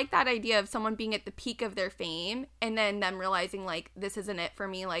kind of like that idea of someone being at the peak of their fame and then them realizing, like, this isn't it for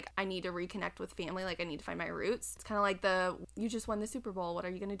me. Like, I need to reconnect with family. Like, I need to find my roots. It's kind of like you just won the Super Bowl. What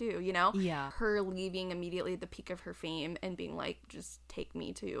are you going to do? You know? Yeah. Her leaving immediately at the peak of her fame and being like, just take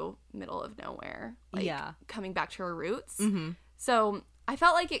me to middle of nowhere. Like, coming back to her roots. Mm-hmm. So I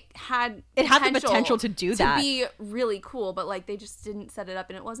felt like it had the potential to do that, to be really cool, but like they just didn't set it up,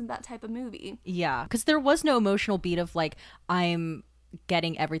 and it wasn't that type of movie. Yeah, because there was no emotional beat of like, I'm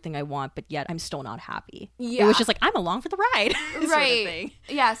getting everything I want, but yet I'm still not happy. Yeah, it was just like, I'm along for the ride, right? Sort of thing.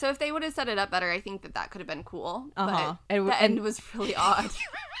 Yeah, so if they would have set it up better, I think that could have been cool. Uh-huh. But the end was really odd.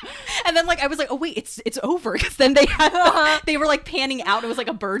 And then like I was like, oh wait, it's over, because then they had they were like panning out. It was like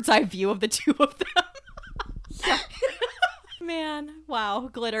a bird's eye view of the two of them. Yeah. Man, wow,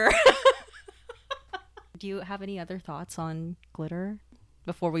 Glitter. Do you have any other thoughts on Glitter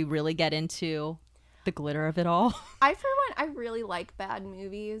before we really get into the glitter of it all? For one, I really like bad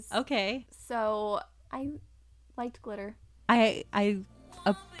movies. Okay. So I liked Glitter. I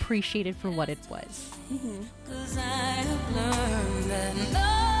appreciated for what it was. Mm-hmm. 'Cause I have learned that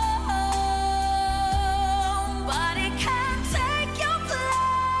nobody can take your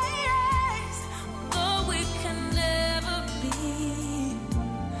place, though we can never be.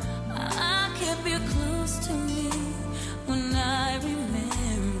 I keep you close to me when I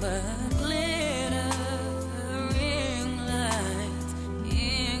remember glittering lights,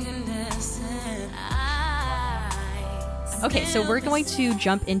 incandescent eyes. Okay, so we're going to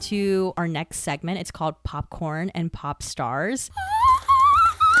jump into our next segment. It's called Popcorn and Pop Stars.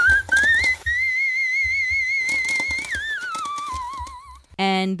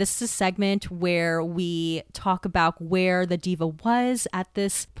 And this is a segment where we talk about where the diva was at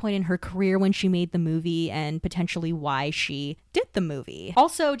this point in her career when she made the movie and potentially why she did the movie.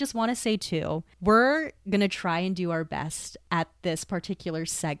 Also, just want to say too, we're going to try and do our best at this particular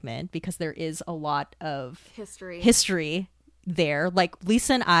segment because there is a lot of history there. Like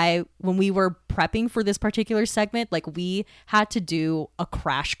Lisa and I, when we were prepping for this particular segment, like we had to do a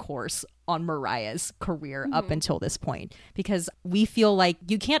crash course on Mariah's career up until this point, because we feel like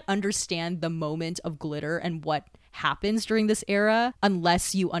you can't understand the moment of Glitter and what happens during this era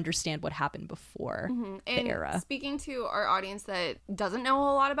unless you understand what happened before the era. Speaking to our audience that doesn't know a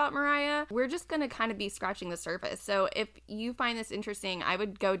whole lot about Mariah, we're just going to kind of be scratching the surface. So if you find this interesting, I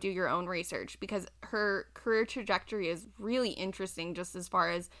would go do your own research, because her career trajectory is really interesting, just as far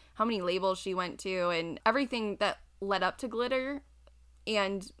as how many labels she went to and everything that led up to Glitter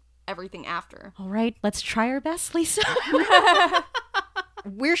and everything after. All right, let's try our best, Lisa.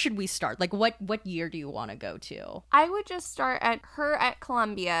 Where should we start? Like what year do you want to go to? I would just start at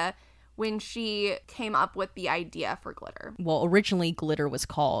Columbia when she came up with the idea for Glitter. Well, originally Glitter was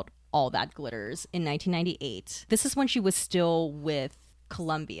called All That Glitters in 1998. This is when she was still with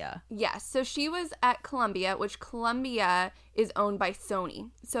Columbia. Yes, so she was at Columbia, which Columbia is owned by Sony.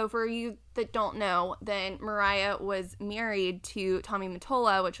 So for you that don't know, then Mariah was married to Tommy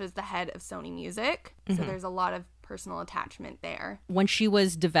Mottola, which was the head of Sony Music. So there's a lot of personal attachment there. When she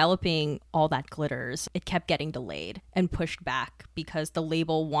was developing All That Glitters, it kept getting delayed and pushed back because the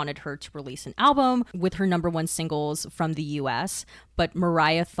label wanted her to release an album with her #1 singles from the US, but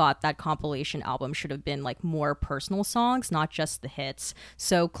Mariah thought that compilation album should have been like more personal songs, not just the hits.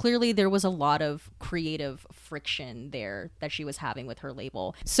 So clearly there was a lot of creative friction there that she was having with her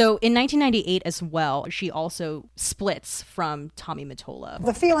label. So in 1998 as well, she also splits from Tommy Mottola.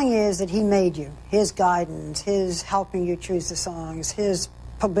 The feeling is that he made you, his guidance, his helping you choose the songs, his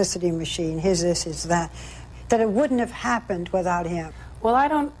publicity machine, his this, his that it wouldn't have happened without him. Well, I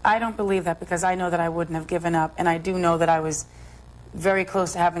don't believe that, because I know that I wouldn't have given up, and I do know that I was very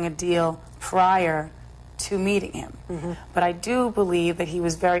close to having a deal prior to meeting him. But I do believe that he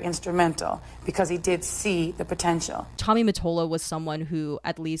was very instrumental because he did see the potential. Tommy Mottola was someone who,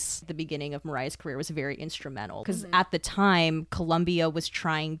 at least the beginning of Mariah's career, was very instrumental because at the time, Columbia was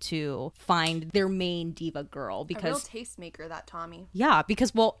trying to find their main diva girl because a real tastemaker, that Tommy. Yeah,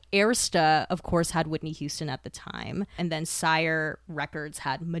 because, well, Arista, of course, had Whitney Houston at the time, and then Sire Records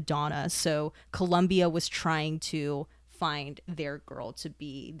had Madonna, so Columbia was trying to find their girl to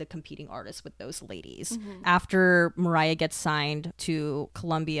be the competing artist with those ladies. After Mariah gets signed to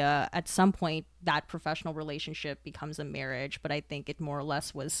Columbia, at some point that professional relationship becomes a marriage, but I think it more or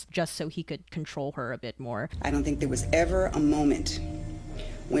less was just so he could control her a bit more. I don't think there was ever a moment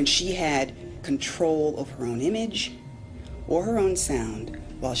when she had control of her own image or her own sound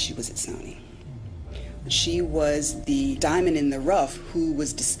while she was at Sony. She was the diamond in the rough who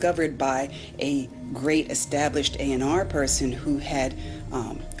was discovered by a great established A&R person who had,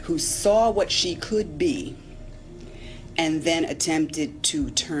 who saw what she could be and then attempted to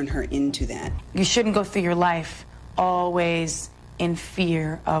turn her into that. You shouldn't go through your life always in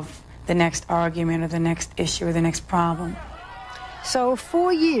fear of the next argument or the next issue or the next problem. So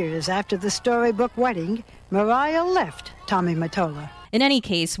 4 years after the storybook wedding, Mariah left Tommy Mottola. In any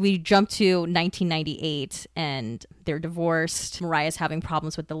case, we jump to 1998 and they're divorced. Mariah's having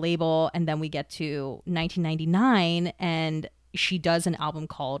problems with the label. And then we get to 1999 and she does an album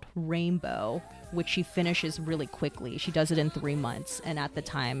called Rainbow, which she finishes really quickly. She does it in 3 months. And at the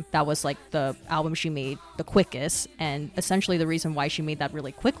time, that was like the album she made the quickest. And essentially the reason why she made that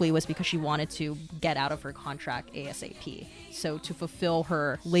really quickly was because she wanted to get out of her contract ASAP. So to fulfill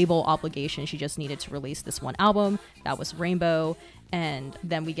her label obligation, she just needed to release this one album. That was Rainbow. And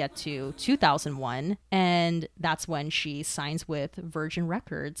then we get to 2001, and that's when she signs with Virgin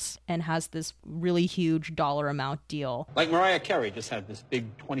Records and has this really huge dollar amount deal. Like Mariah Carey just had this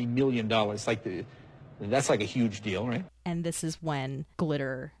big $20 million. That's like a huge deal, right? And this is when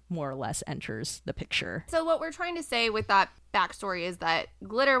glitter more or less enters the picture. So what we're trying to say with that backstory is that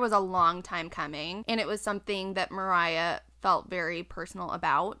glitter was a long time coming, and it was something that Mariah felt very personal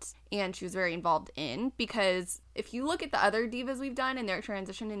about and she was very involved in, because if you look at the other divas we've done and their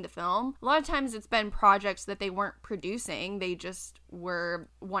transition into film, a lot of times it's been projects that they weren't producing, they just were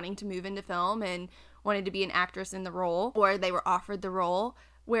wanting to move into film and wanted to be an actress in the role, or they were offered the role.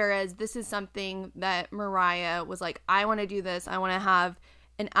 Whereas this is something that Mariah was like, I want to do this, I want to have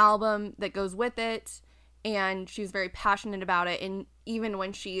an album that goes with it, and she was very passionate about it. And even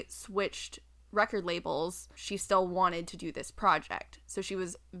when she switched record labels, she still wanted to do this project. So she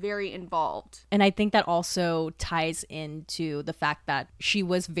was very involved. And I think that also ties into the fact that she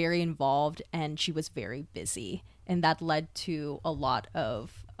was very involved and she was very busy. And that led to a lot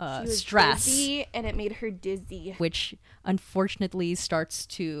of stress. Busy, and it made her dizzy. Which unfortunately starts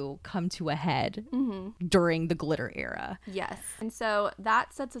to come to a head during the glitter era. Yes. And so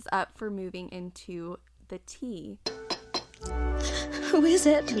that sets us up for moving into the tea. Who is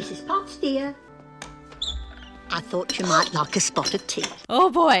it? Mrs. Potts, dear. I thought you might like a spot of tea. Oh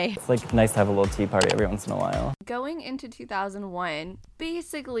boy. It's like nice to have a little tea party every once in a while. Going into 2001,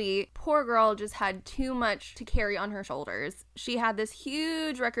 basically, poor girl just had too much to carry on her shoulders. She had this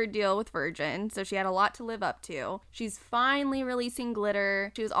huge record deal with Virgin, so she had a lot to live up to. She's finally releasing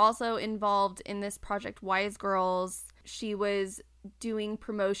glitter. She was also involved in this project Wise Girls. She was doing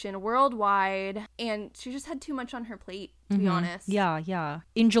promotion worldwide, and she just had too much on her plate, to be honest. Yeah.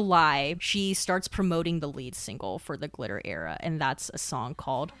 In July, she starts promoting the lead single for the glitter era, and that's a song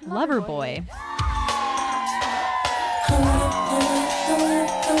called Loverboy.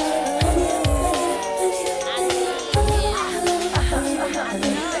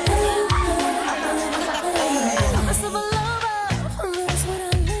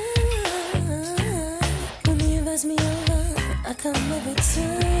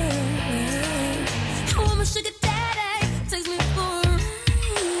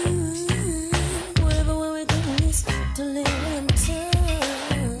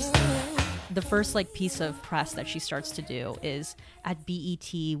 The first piece of press that she starts to do is at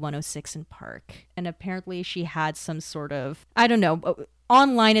BET 106 in Park. And apparently she had some sort of, I don't know,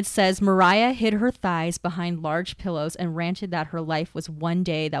 online it says Mariah hid her thighs behind large pillows and ranted that her life was one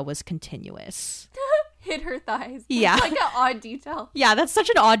day that was continuous. Hid her thighs. Yeah. That's like an odd detail. Yeah, that's such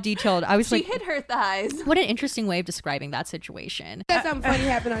an odd detail. I was She hid her thighs. What an interesting way of describing that situation. That's something funny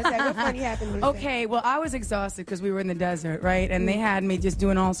happened on set. What funny happened? Okay, well, I was exhausted because we were in the desert, right? And they had me just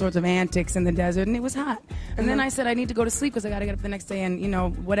doing all sorts of antics in the desert, and it was hot. And then I said I need to go to sleep because I got to get up the next day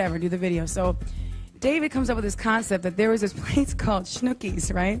and, whatever, do the video. So David comes up with this concept that there was this place called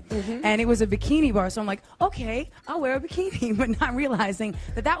Schnookies, right? And it was a bikini bar. So I'm like, okay, I'll wear a bikini, but not realizing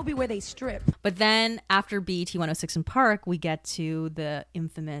that would be where they strip. But then after BET 106 in Park, we get to the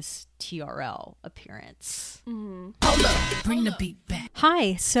infamous TRL appearance. Hold up, bring the beat back.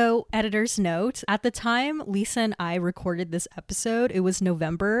 Hi, so editor's note. At the time Lisa and I recorded this episode, it was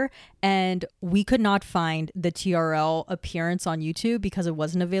November, and we could not find the TRL appearance on YouTube because it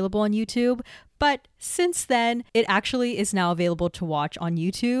wasn't available on YouTube. But since then, it actually is now available to watch on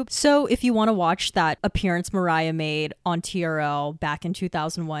YouTube. So if you want to watch that appearance Mariah made on TRL back in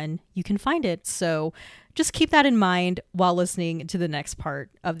 2001, you can find it. So just keep that in mind while listening to the next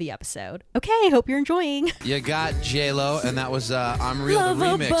part of the episode. Okay, hope you're enjoying. You got J-Lo, and that was I'm Real, Love the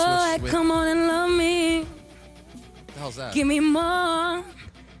remix. Boy, with come on and love me. the hell's that? Give me more.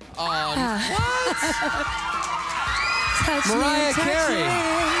 What? Touch Mariah me, touch Carey. me.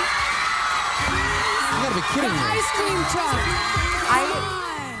 You gotta be kidding The me. ice cream truck.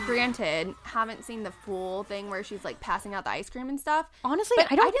 Granted, haven't seen the full thing where she's like passing out the ice cream and stuff. Honestly, but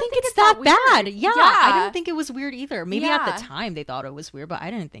I don't think it's that bad. weird. Yeah, I don't think it was weird either. Maybe at Yeah. the time they thought it was weird, but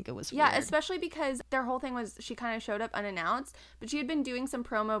I didn't think it was weird. Yeah, especially because their whole thing was she kind of showed up unannounced, but she had been doing some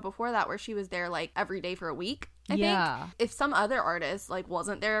promo before that where she was there like every day for a week. I think if some other artist like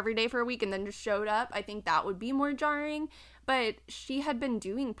wasn't there every day for a week and then just showed up, I think that would be more jarring. But she had been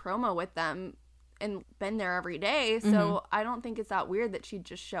doing promo with them and been there every day, so I don't think it's that weird that she'd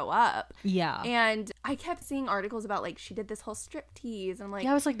just show up. Yeah. And I kept seeing articles about like she did this whole strip tease, and I'm like,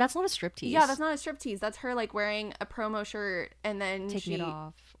 Yeah, I was like, that's not a striptease. yeah, that's not a strip tease. That's her like wearing a promo shirt and then Taking it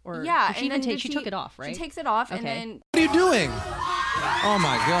off. Or yeah, did she and even then she took it off, right? She takes it off, and Okay. then What are you doing? Oh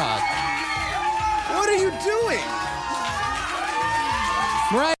my God. What are you doing?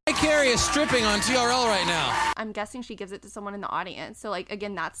 Mariah Carey is stripping on TRL right now. I'm guessing she gives it to someone in the audience. So like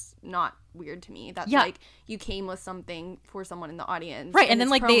again, that's not weird to me. That's Yeah. like you came with something for someone in the audience, Right, and then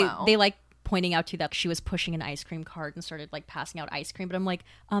it's like promo. they like pointing out to that she was pushing an ice cream cart and started like passing out ice cream, but I'm like,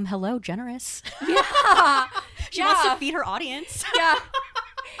 hello, generous. Yeah. She wants to feed her audience. Yeah.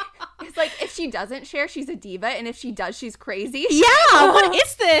 It's like if she doesn't share, she's a diva, and if she does, she's crazy. Yeah, what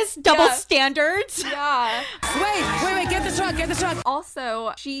is this? Double Yeah. standards? Yeah. Wait, get the truck.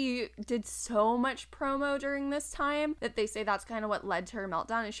 Also, she did so much promo during this time that they say that's kind of what led to her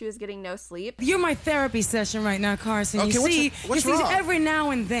meltdown, and she was getting no sleep. You're my therapy session right now, Carson. Okay, what's you see, wrong? every now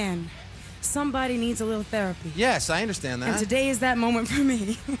and then, somebody needs a little therapy. Yes, I understand And that. today is that moment for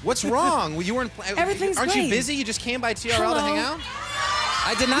me. What's wrong? Well, you weren't. Everything's Aren't you great. busy? You just came by TRL to Hello. hang out.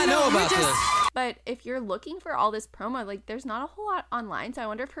 I did not know about this. But if you're looking for all this promo, like there's not a whole lot online, so I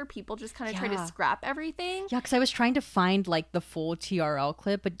wonder if her people just kind of try to Yeah. scrap everything. Yeah, because I was trying to find like the full TRL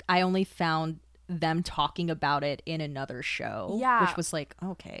clip, but I only found them talking about it in another show. Yeah. Which was like,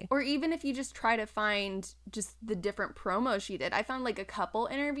 okay. Or even if you just try to find just the different promos she did. I found like a couple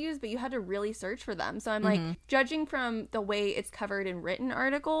interviews, but you had to really search for them. So I'm like, judging from the way it's covered in written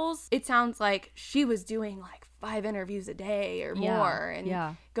articles, it sounds like she was doing like 5 interviews a day or Yeah, more and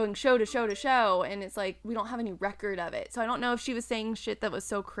yeah. going show to show to show, and it's like we don't have any record of it. So I don't know if she was saying shit that was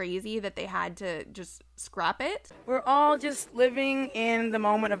so crazy that they had to just scrap it. We're all just living in the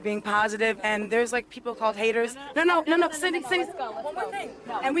moment of being positive, and there's like people called haters. No, Cindy, one more thing.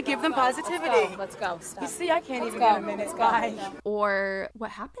 And we give them positivity. Let's go. Stop. You see, I can't even get a minute. Bye. Or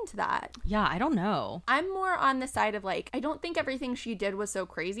what happened to that? Yeah, I don't know. I'm more on the side of like, I don't think everything she did was so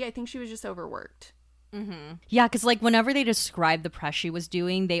crazy. I think she was just overworked. Yeah, because like whenever they describe the press she was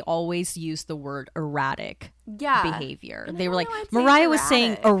doing, they always use the word erratic behavior. And I They were don't like, know, I'd say Mariah was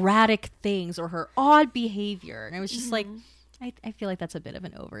saying erratic. erratic things or her odd behavior. And I was just like, I feel like that's a bit of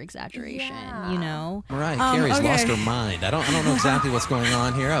an over-exaggeration, you know? Mariah Carey's lost her mind. I don't know exactly what's going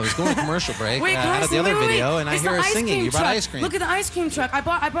on here. I was going to commercial break out of the other video, and I It's hear the her ice singing. cream You brought truck. ice cream. Look at the ice cream truck. I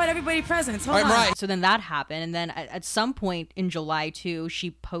bought everybody presents. Hold All right, on. Mariah. So then that happened. And then at some point in July, too, she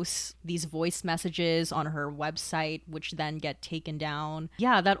posts these voice messages on her website, which then get taken down.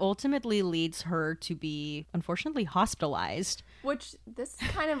 Yeah, that ultimately leads her to be, unfortunately, hospitalized. Which this is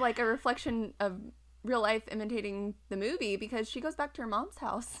kind of like a reflection of real life imitating the movie, because she goes back to her mom's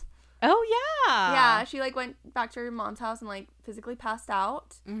house. Oh, yeah. Yeah, she like went back to her mom's house and like physically passed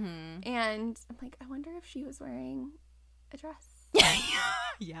out. And I'm like, I wonder if she was wearing a dress.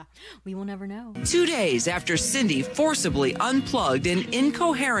 Yeah, we will never know. 2 days after Cindy forcibly unplugged an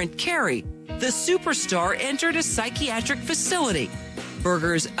incoherent Carrie, the superstar entered a psychiatric facility.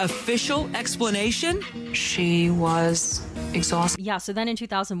 Berger's official explanation? She was exhausted. Yeah, so then in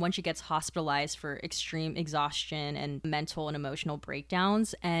 2001, she gets hospitalized for extreme exhaustion and mental and emotional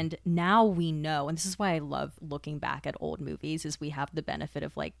breakdowns. And now we know, and this is why I love looking back at old movies, is we have the benefit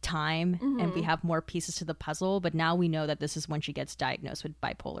of like time and we have more pieces to the puzzle. But now we know that this is when she gets diagnosed with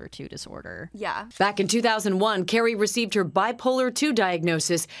bipolar 2 disorder. Yeah. Back in 2001, Carrie received her bipolar 2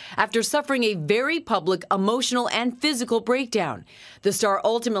 diagnosis after suffering a very public emotional and physical breakdown. The star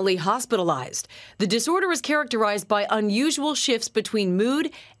ultimately hospitalized. The disorder is characterized by unusual shifts between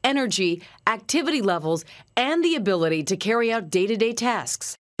mood, energy, activity levels, and the ability to carry out day-to-day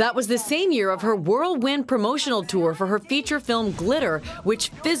tasks. That was the same year of her whirlwind promotional tour for her feature film Glitter, which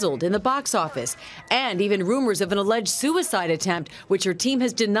fizzled in the box office, and even rumors of an alleged suicide attempt, which her team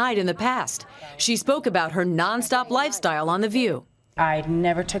has denied in the past. She spoke about her nonstop lifestyle on The View. I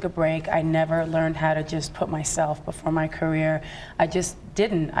never took a break. I never learned how to just put myself before my career. I just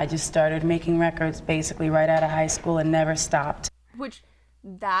didn't. I just started making records basically right out of high school and never stopped. Which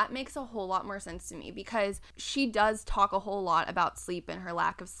that makes a whole lot more sense to me because she does talk a whole lot about sleep and her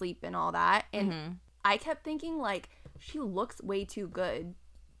lack of sleep and all that. And I kept thinking, like, she looks way too good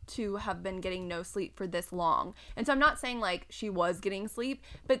to have been getting no sleep for this long. And so I'm not saying like she was getting sleep,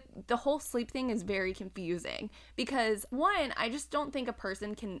 but the whole sleep thing is very confusing because one, I just don't think a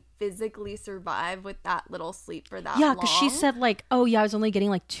person can physically survive with that little sleep for that long. Yeah, because she said like, oh yeah, I was only getting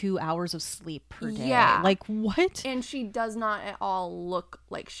like 2 hours of sleep per day. Yeah. Like what? And she does not at all look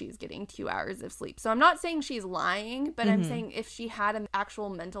like she's getting 2 hours of sleep. So I'm not saying she's lying, but I'm saying if she had an actual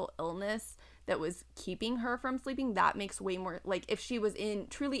mental illness that was keeping her from sleeping, that makes way more, like if she was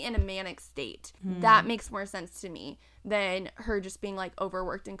truly in a manic state, that makes more sense to me than her just being like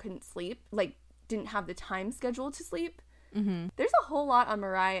overworked and couldn't sleep, like didn't have the time schedule to sleep. There's a whole lot on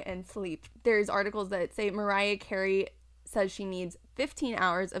Mariah and sleep. There's articles that say Mariah Carey says she needs 15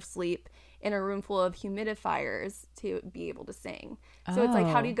 hours of sleep in a room full of humidifiers to be able to sing. So it's like,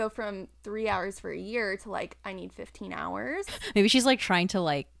 how do you go from 3 hours for a year to like, I need 15 hours? Maybe she's like trying to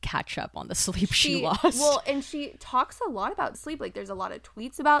like catch up on the sleep she lost. Well, and she talks a lot about sleep. Like there's a lot of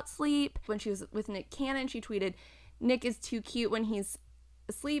tweets about sleep. When she was with Nick Cannon, she tweeted, "Nick is too cute when he's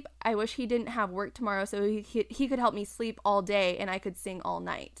asleep. I wish he didn't have work tomorrow so he could help me sleep all day and I could sing all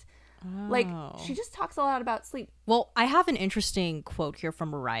night." Like, she just talks a lot about sleep. Well, I have an interesting quote here from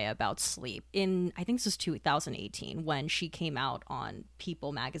Mariah about sleep. I think this was 2018, when she came out on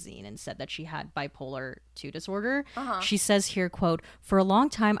People magazine and said that she had bipolar 2 disorder. She says here, quote, "For a long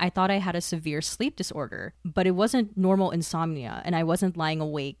time, I thought I had a severe sleep disorder, but it wasn't normal insomnia, and I wasn't lying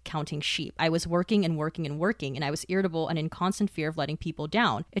awake counting sheep. I was working and working and working, and I was irritable and in constant fear of letting people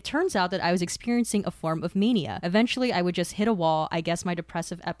down. It turns out that I was experiencing a form of mania. Eventually, I would just hit a wall. I guess my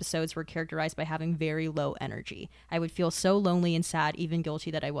depressive episodes were characterized by having very low energy. I would feel so lonely and sad, even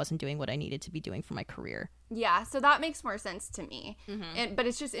guilty that I wasn't doing what I needed to be doing for my career." Yeah, so that makes more sense to me. But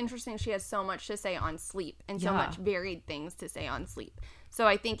it's just interesting she has so much to say on sleep and so much varied things to say on sleep. So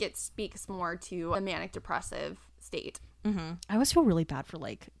I think it speaks more to a manic depressive state. I always feel really bad for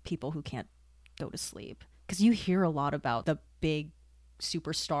like people who can't go to sleep, because you hear a lot about the big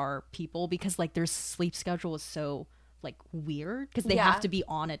superstar people because like their sleep schedule is so like weird because they have to be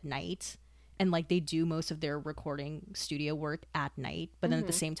on at night. And like they do most of their recording studio work at night, but then at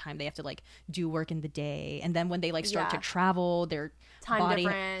the same time they have to like do work in the day. And then when they like start to travel, their time body,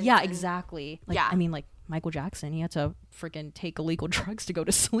 difference. Exactly. Like, I mean, like Michael Jackson, he had to freaking take illegal drugs to go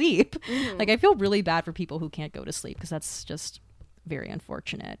to sleep. Like I feel really bad for people who can't go to sleep because that's just very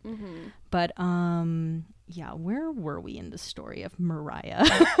unfortunate. But yeah, where were we in the story of Mariah?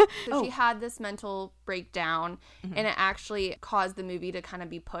 So she had this mental breakdown, and it actually caused the movie to kind of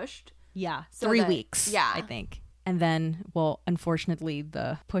be pushed. Yeah, so 3 weeks. Yeah, I think. And then, well, unfortunately,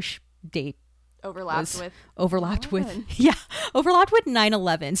 the push date overlapped with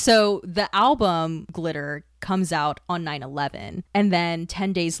 9/11. So the album Glitter comes out on 9/11, and then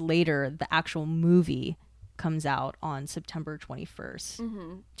 10 days later, the actual movie comes out on September 21st,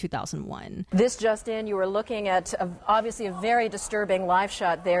 2001. This just in, you are looking at obviously a very disturbing live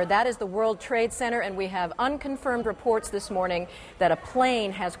shot there. That is the World Trade Center, and we have unconfirmed reports this morning that a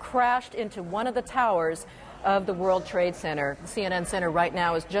plane has crashed into one of the towers of the World Trade Center. The CNN Center right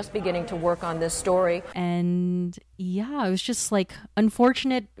now is just beginning to work on this story. And yeah, it was just like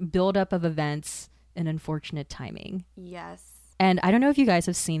unfortunate buildup of events and unfortunate timing. Yes. And I don't know if you guys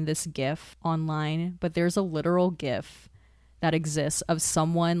have seen this GIF online, but there's a literal GIF that exists of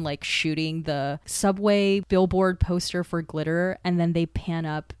someone like shooting the subway billboard poster for Glitter, and then they pan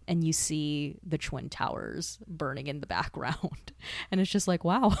up and you see the Twin Towers burning in the background. And it's just like,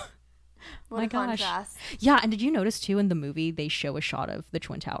 wow, What My a gosh. contrast. Yeah, and did you notice too in the movie they show a shot of the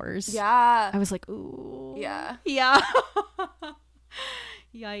Twin Towers? Yeah. I was like, ooh. Yeah. Yeah.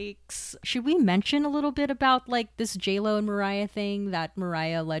 Yikes. Should we mention a little bit about like this J-Lo and Mariah thing that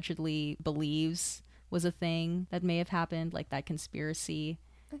Mariah allegedly believes was a thing that may have happened, like that conspiracy?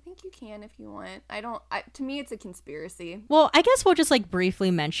 I think you can if you want. To me, it's a conspiracy. Well, I guess we'll just like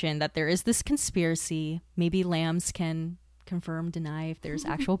briefly mention that there is this conspiracy. Maybe Lambs can confirm, deny if there's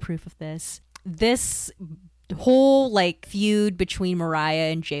actual proof of this. This whole like feud between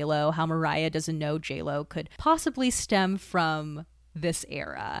Mariah and J-Lo, how Mariah doesn't know J-Lo, could possibly stem from this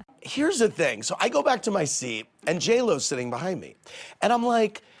era. Here's the thing. So I go back to my seat and J-Lo's sitting behind me. And I'm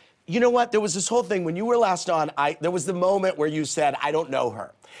like, you know what? There was this whole thing when you were last on, there was the moment where you said, I don't know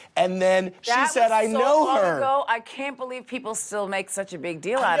her. And then she said, I know her. Ago, I can't believe people still make such a big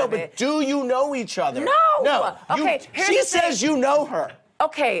deal out of it. But do you know each other? No. Okay, she says you know her.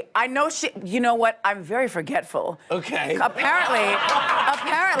 Okay, I know she. You know what? I'm very forgetful. Okay. Apparently,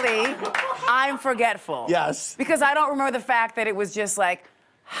 I'm forgetful. Yes. Because I don't remember the fact that it was just like,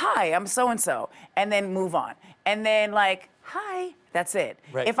 hi, I'm so-and-so, and then move on. And then like, hi, that's it.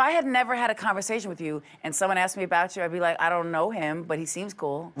 Right. If I had never had a conversation with you and someone asked me about you, I'd be like, I don't know him, but he seems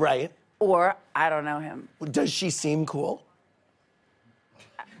cool. Right. Or I don't know him. Does she seem cool?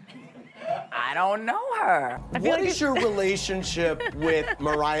 I don't know her. What is your relationship with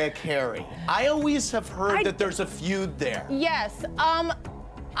Mariah Carey? I always have heard that there's a feud there. Yes.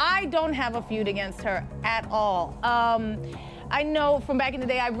 I don't have a feud against her at all. I know from back in the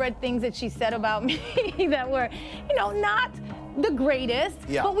day, I've read things that she said about me that were, not the greatest,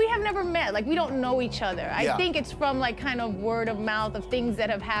 but we have never met. Like, we don't know each other. I think it's from, like, kind of word of mouth of things that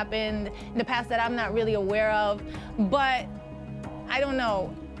have happened in the past that I'm not really aware of. But I don't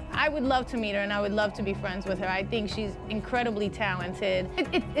know. I would love to meet her, and I would love to be friends with her. I think she's incredibly talented.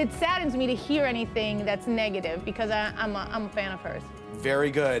 It saddens me to hear anything that's negative because I'm a fan of hers.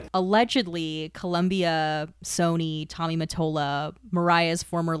 Very good. Allegedly, Columbia, Sony, Tommy Mottola, Mariah's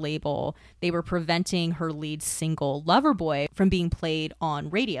former label, they were preventing her lead single, Loverboy, from being played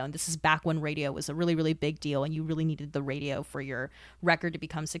on radio. And this is back when radio was a really, really big deal and you really needed the radio for your record to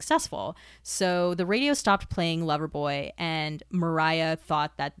become successful. So the radio stopped playing Loverboy, and Mariah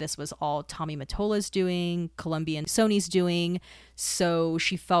thought that this was all Tommy Mottola's doing, Columbia and Sony's doing. So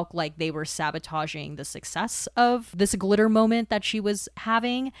she felt like they were sabotaging the success of this glitter moment that she was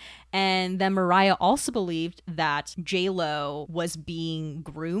having. And then Mariah also believed that J-Lo was being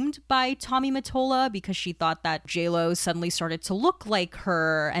groomed by Tommy Mottola because she thought that J-Lo suddenly started to look like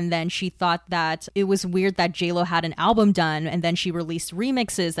her. And then she thought that it was weird that J-Lo had an album done and then she released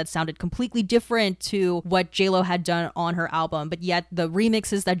remixes that sounded completely different to what J-Lo had done on her album. But yet the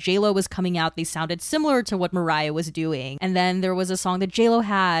remixes that J-Lo was coming out, they sounded similar to what Mariah was doing. And then there was a song that J-Lo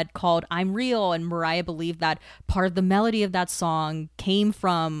had called I'm Real, and Mariah believed that part of the melody of that song came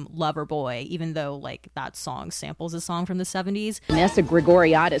from Loverboy, even though like that song samples a song from the 70s. Vanessa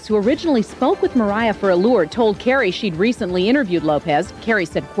Gregoriadis, who originally spoke with Mariah for Allure, told Carey she'd recently interviewed Lopez. Carey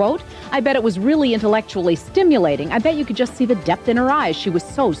said, quote, I bet it was really intellectually stimulating. I bet you could just see the depth in her eyes. She was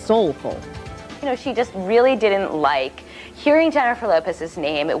so soulful. She just really didn't like hearing Jennifer Lopez's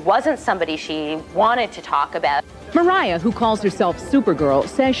name. It wasn't somebody she wanted to talk about. Mariah, who calls herself Supergirl,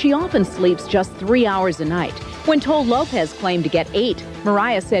 says she often sleeps just 3 hours a night. When told Lopez claimed to get 8,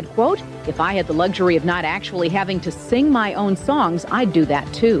 Mariah said, quote, if I had the luxury of not actually having to sing my own songs, I'd do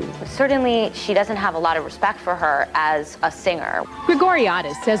that too. Certainly, she doesn't have a lot of respect for her as a singer.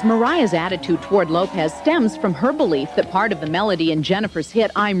 Gregoriadis says Mariah's attitude toward Lopez stems from her belief that part of the melody in Jennifer's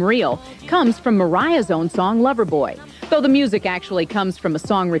hit I'm Real comes from Mariah's own song Loverboy. Though the music actually comes from a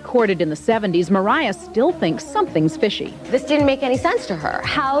song recorded in the 70s, Mariah still thinks something's fishy. This didn't make any sense to her.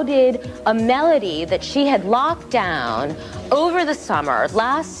 How did a melody that she had locked down over the summer,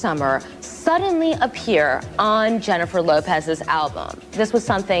 last summer, suddenly appear on Jennifer Lopez's album? This was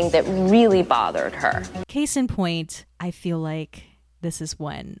something that really bothered her. Case in point, I feel like this is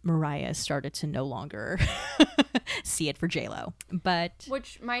when Mariah started to no longer see it for J-Lo. But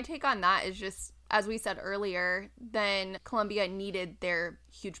which my take on that is just, as we said earlier, then Columbia needed their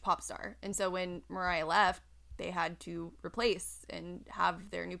huge pop star. And so when Mariah left, they had to replace and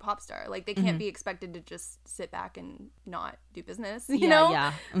have their new pop star. Like, they can't be expected to just sit back and not do business, you know?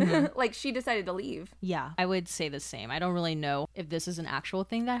 Yeah. Mm-hmm. Like, she decided to leave. Yeah, I would say the same. I don't really know if this is an actual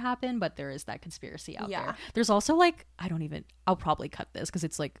thing that happened, but there is that conspiracy out there. There's also like, I'll probably cut this because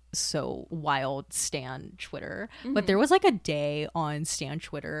it's like so wild Stan Twitter. But there was like a day on Stan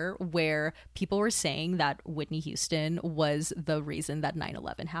Twitter where people were saying that Whitney Houston was the reason that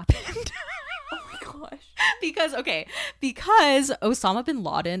 9/11 happened. gosh. Because Osama bin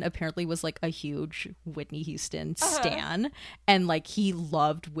Laden apparently was like a huge Whitney Houston stan, and like he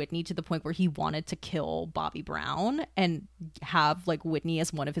loved Whitney to the point where he wanted to kill Bobby Brown and have like Whitney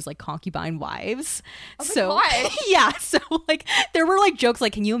as one of his like concubine wives. Yeah, so like there were like jokes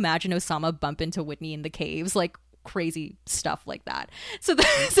like, can you imagine Osama bump into Whitney in the caves, like crazy stuff like that. So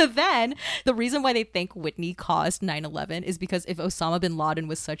then the reason why they think Whitney caused 9/11 is because if Osama bin Laden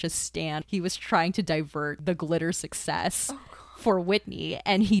was such a stan, he was trying to divert the glitter success for Whitney,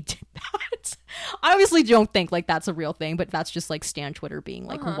 and he did that. I obviously don't think like that's a real thing, but that's just like stan Twitter being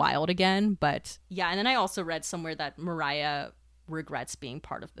like wild again. But yeah, and then I also read somewhere that Mariah regrets being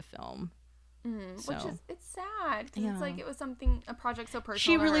part of the film. Which is, it's sad because it's like it was a project so personal.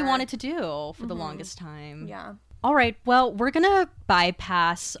 She really to her. wanted to do for the longest time. Yeah. All right, well, we're going to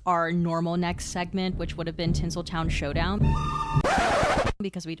bypass our normal next segment, which would have been Tinseltown Showdown,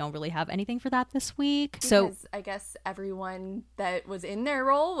 because we don't really have anything for that this week. Because I guess everyone that was in their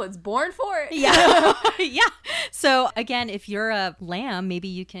role was born for it. Yeah. Yeah. So again, if you're a lamb, maybe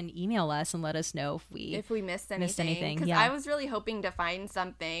you can email us and let us know if we missed anything. Because I was really hoping to find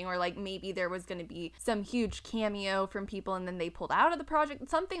something, or like maybe there was going to be some huge cameo from people and then they pulled out of the project,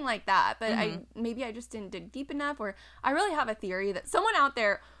 something like that. But maybe I just didn't dig deep enough, or I really have a theory that someone out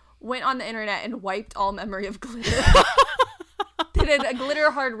there went on the internet and wiped all memory of glitter. Did a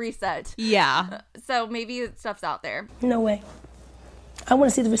glitter hard reset. Yeah. So maybe stuff's out there. No way. I want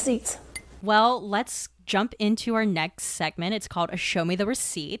to see the receipts. Well, let's jump into our next segment. It's called Show Me the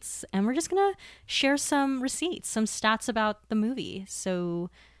Receipts. And we're just going to share some receipts, some stats about the movie. So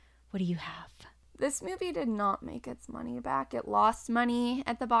what do you have? This movie did not make its money back. It lost money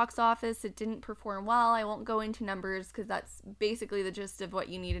at the box office. It didn't perform well. I won't go into numbers because that's basically the gist of what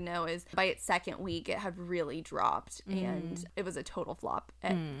you need to know is by its second week, it had really dropped and it was a total flop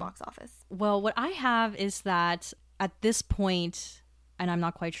at the box office. Well, what I have is that at this point, and I'm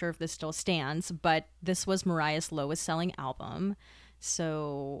not quite sure if this still stands, but this was Mariah's lowest selling album.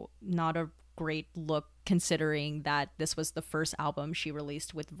 So not a great look considering that this was the first album she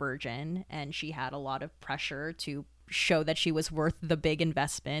released with Virgin and she had a lot of pressure to show that she was worth the big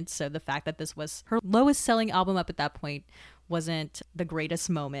investment. So the fact that this was her lowest selling album up at that point wasn't the greatest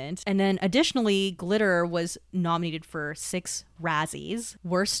moment. And then additionally, Glitter was nominated for 6 Razzies: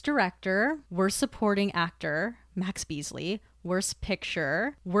 Worst Director, Worst Supporting Actor, Max Beasley, Worst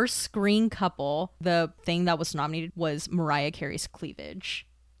Picture, Worst Screen Couple. The thing that was nominated was Mariah Carey's cleavage.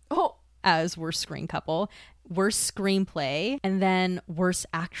 As Worst Screen Couple, Worst Screenplay, and then Worst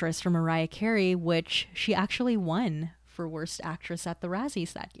Actress for Mariah Carey, which she actually won for Worst Actress at the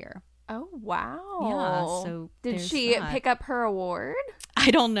Razzies that year. Oh, wow. Yeah, so did she pick up her award? I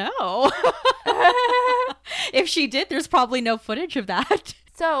don't know. If she did, there's probably no footage of that.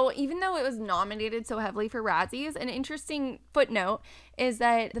 So even though it was nominated so heavily for Razzies, an interesting footnote is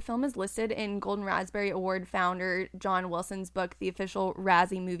that the film is listed in Golden Raspberry Award founder John Wilson's book, The Official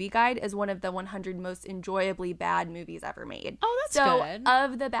Razzie Movie Guide, as one of the 100 most enjoyably bad movies ever made. Oh, that's good. So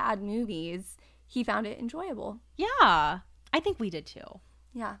of the bad movies, he found it enjoyable. Yeah, I think we did too.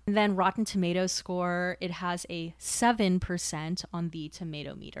 Yeah. And then Rotten Tomatoes score, it has a 7% on the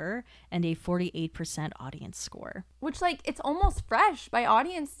tomato meter and a 48% audience score. Which, like, it's almost fresh by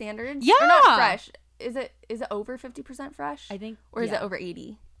audience standards. Yeah. Or not fresh. Is it over 50% fresh? I think. Or is it over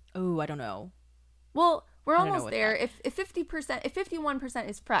 80? Oh, I don't know. Well, we're almost there. If 50%, if 51%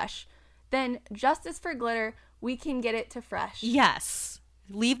 is fresh, then Justice for Glitter, we can get it to fresh. Yes.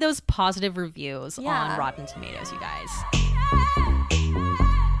 Leave those positive reviews on Rotten Tomatoes, you guys.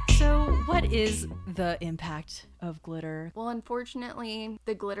 So what is the impact of glitter? Well, unfortunately,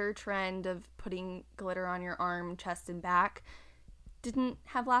 the glitter trend of putting glitter on your arm, chest, and back didn't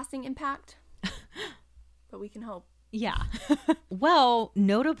have lasting impact. But we can hope. Yeah. Well,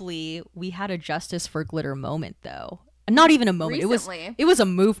 notably, we had a Justice for Glitter moment, though. Not even a moment. Recently. It was a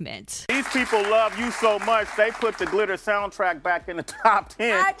movement. These people love you so much, they put the Glitter soundtrack back in the top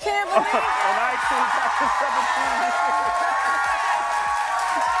 10. I can't believe it. On iTunes after 17 years.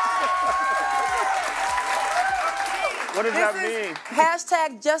 What does that mean?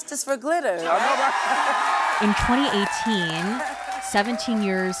 Hashtag Justice for Glitter. In 2018, 17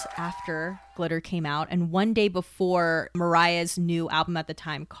 years after Glitter came out, and one day before Mariah's new album at the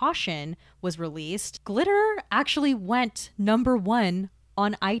time, Caution, was released, Glitter actually went #1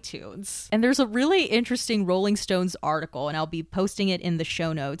 on iTunes. And there's a really interesting Rolling Stones article, and I'll be posting it in the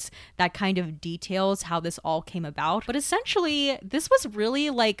show notes, that kind of details how this all came about. But essentially, this was really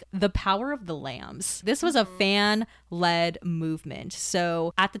like the power of the Lambs. This was a fan-led movement.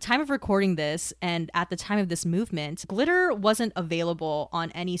 So at the time of recording this and at the time of this movement, Glitter wasn't available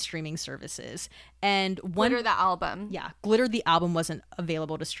on any streaming services. And Glitter the album. Yeah, Glitter the album wasn't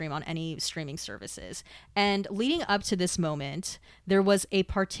available to stream on any streaming services. And leading up to this moment, there was a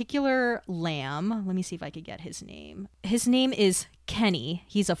particular lamb. Let me see if I could get his name. His name is Kenny.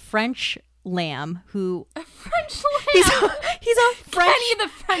 He's a French lamb who... A French lamb? He's a French... Kenny the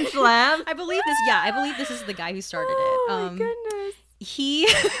French lamb? I believe this is the guy who started it. Oh my goodness.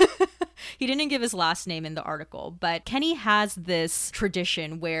 He didn't give his last name in the article, but Kenny has this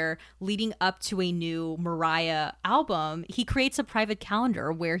tradition where leading up to a new Mariah album, he creates a private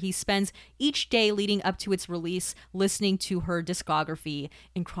calendar where he spends each day leading up to its release listening to her discography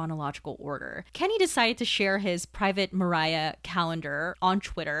in chronological order. Kenny decided to share his private Mariah calendar on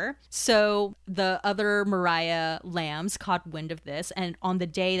Twitter, so the other Mariah lambs caught wind of this, and on the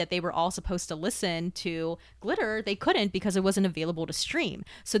day that they were all supposed to listen to Glitter, they couldn't because it wasn't available to stream.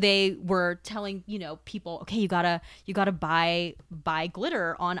 So they were telling, people, okay, you gotta buy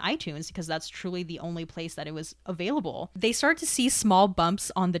Glitter on iTunes because that's truly the only place that it was available. They started to see small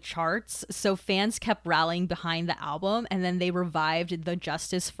bumps on the charts, so fans kept rallying behind the album, and then they revived the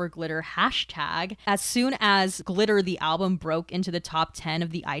Justice for Glitter hashtag. As soon as Glitter the album broke into the top 10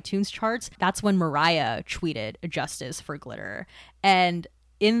 of the iTunes charts, that's when Mariah tweeted Justice for Glitter. And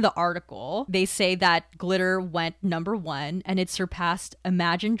in the article, they say that Glitter went #1 and it surpassed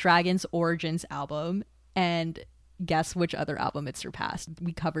Imagine Dragons Origins album. And guess which other album it surpassed?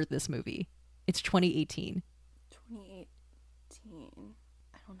 We covered this movie. It's 2018. 2018.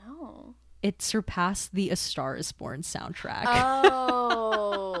 I don't know. It surpassed the A Star Is Born soundtrack.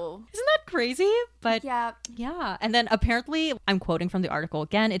 Oh. Isn't that crazy? But yeah. And then apparently, I'm quoting from the article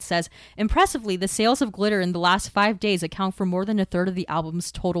again, it says, impressively, the sales of Glitter in the last 5 days account for more than a third of the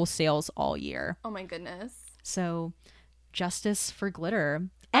album's total sales all year. Oh my goodness. So, Justice for Glitter.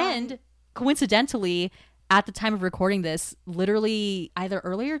 And coincidentally, at the time of recording this, literally either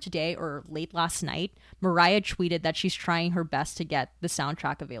earlier today or late last night, Mariah tweeted that she's trying her best to get the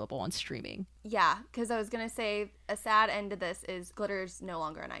soundtrack available on streaming. Yeah, because I was going to say a sad end to this is Glitter's no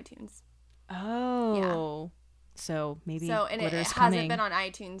longer on iTunes. Oh. Yeah. So maybe and Glitter's it coming. hasn't been on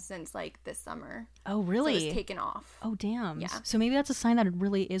iTunes since like this summer. Oh, really? So it's taken off. Oh, damn. Yeah. So maybe that's a sign that it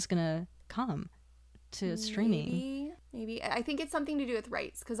really is going to come to streaming. Maybe. I think it's something to do with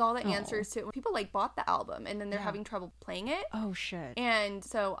rights because all the answers to it, when people like bought the album and then they're having trouble playing it. Oh, shit. And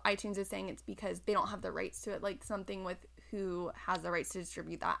so iTunes is saying it's because they don't have the rights to it. Like something with who has the rights to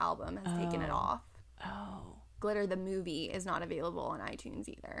distribute that album has taken it off. Oh. Glitter the movie is not available on iTunes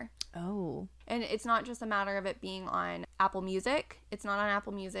either. Oh. And it's not just a matter of it being on Apple Music. It's not on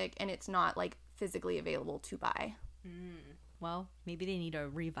Apple Music and it's not like physically available to buy. Well, maybe they need to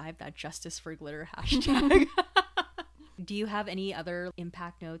revive that Justice for Glitter hashtag. Do you have any other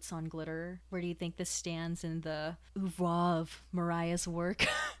impact notes on Glitter? Where do you think this stands in the oeuvre of Mariah's work?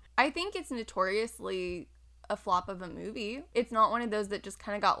 I think it's notoriously a flop of a movie. It's not one of those that just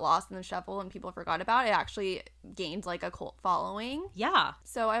kind of got lost in the shuffle and people forgot about. It actually gained like a cult following. Yeah.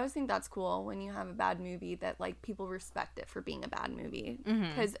 So I always think that's cool when you have a bad movie that like people respect it for being a bad movie.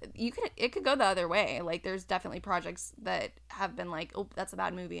 Because it could go the other way. Like there's definitely projects that have been like, oh, that's a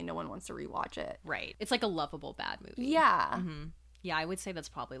bad movie and no one wants to rewatch it. Right. It's like a lovable bad movie. Yeah. Yeah, I would say that's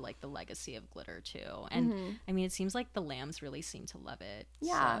probably like the legacy of Glitter too. And I mean, it seems like the Lambs really seem to love it.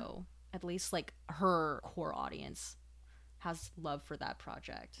 Yeah. So at least like her core audience has love for that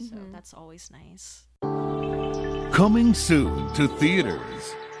project. So that's always nice. Coming soon to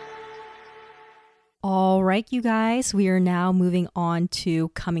theaters. All right, you guys, we are now moving on to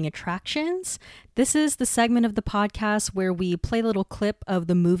coming attractions. This is the segment of the podcast where we play a little clip of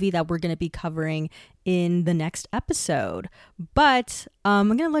the movie that we're going to be covering in the next episode. But I'm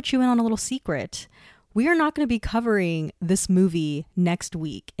going to let you in on a little secret. We are not going to be covering this movie next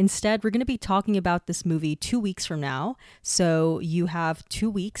week. Instead, we're going to be talking about this movie 2 weeks from now. So you have 2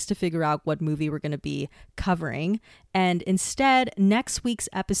 weeks to figure out what movie we're going to be covering. And instead, next week's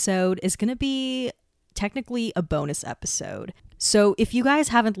episode is going to be technically a bonus episode. So if you guys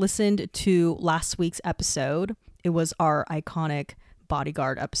haven't listened to last week's episode, it was our iconic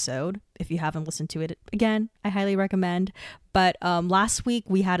Bodyguard episode. If you haven't listened to it, again, I highly recommend. But last week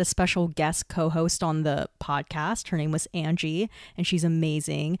we had a special guest co-host on the podcast. Her name was Angie, and she's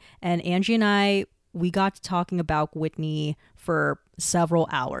amazing. And Angie and I we got to talking about Whitney for several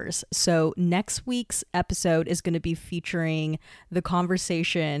hours. So next week's episode is going to be featuring the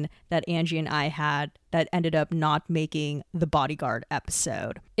conversation that Angie and I had that ended up not making the Bodyguard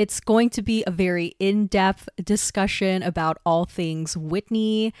episode. It's going to be a very in-depth discussion about all things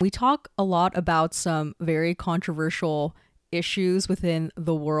Whitney. We talk a lot about some very controversial issues within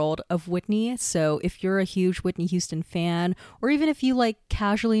the world of Whitney. So if you're a huge Whitney Houston fan, or even if you like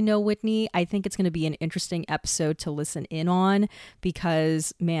casually know Whitney, I think it's going to be an interesting episode to listen in on,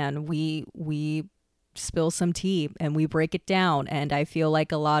 because man, we spill some tea and we break it down. And I feel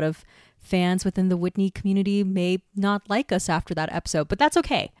like a lot of fans within the Whitney community may not like us after that episode, but that's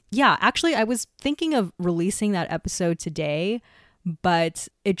okay. Yeah, actually, I was thinking of releasing that episode today, but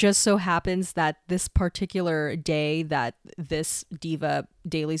it just so happens that this particular day that this Diva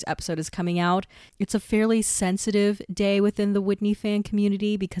Dailies episode is coming out, it's a fairly sensitive day within the Whitney fan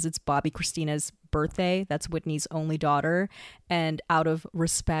community because it's Bobbi Kristina's birthday. That's Whitney's only daughter. And out of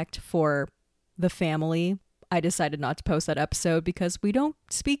respect for the family, I decided not to post that episode because we don't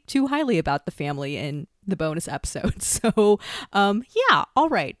speak too highly about the family in the bonus episode. So, yeah, all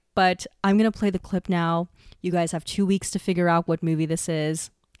right. But I'm going to play the clip now. You guys have 2 weeks to figure out what movie this is.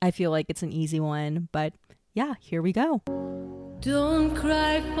 I feel like it's an easy one, but yeah, here we go. Don't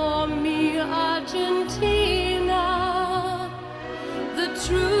cry for me, Argentina. The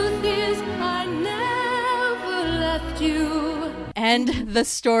truth is I never left you. And the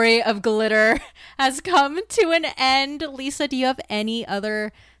story of Glitter has come to an end. Lisa, do you have any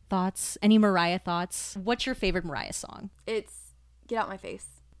other thoughts? Any Mariah thoughts? What's your favorite Mariah song? It's Get Out My Face.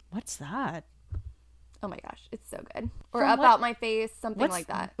 What's that? Oh my gosh, it's so good. Or Up Out My Face, something like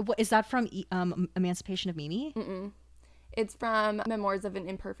that. What, is that from Emancipation of Mimi? Mm-mm. It's from Memoirs of an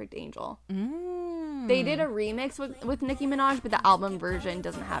Imperfect Angel. They did a remix with Nicki Minaj, but the album version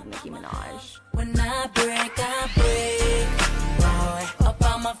doesn't have Nicki Minaj. When I break, boy. Up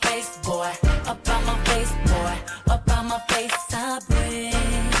on my face, boy. Up on my face, boy. Up on my face, I break.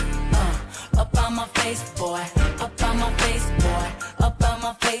 Up on my face, boy. Up on my face, boy. Up on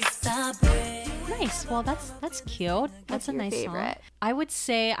my face, I break. Nice. Well, that's cute. That's a nice favorite song. I would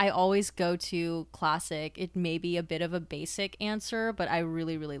say I always go to classic. It may be a bit of a basic answer, but I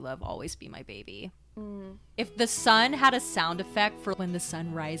really, really love Always Be My Baby. If the sun had a sound effect for when the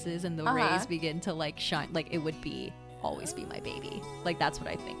sun rises and the rays begin to like shine, like it would be Always Be My Baby. Like that's what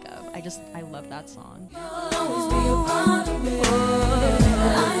I think of. I love that song. Always be a part of me.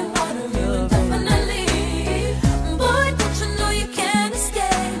 I'm part of you indefinitely. Boy, don't you know you can't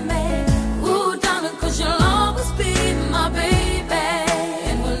escape me. Ooh, darling, 'cause you'll always be my baby.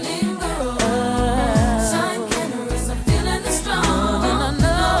 And we'll linger on. Shine canaries, I'm feeling it strong. And I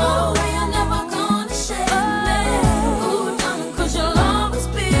know you're never gonna shake me. Ooh, darling, 'cause you'll always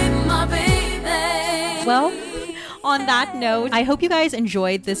be my baby. Well, on that note, I hope you guys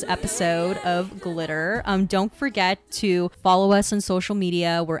enjoyed this episode of Glitter. Don't forget to follow us on social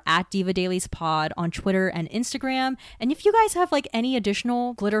media. We're at Diva Dailies Pod on Twitter and Instagram. And if you guys have like any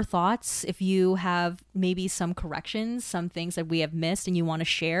additional Glitter thoughts, if you have maybe some corrections, some things that we have missed and you want to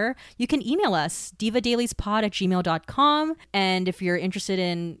share, you can email us, divadailiespod@gmail.com. And if you're interested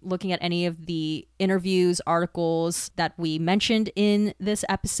in looking at any of the interviews, articles that we mentioned in this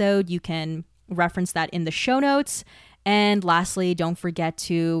episode, you can reference that in the show notes. And lastly, don't forget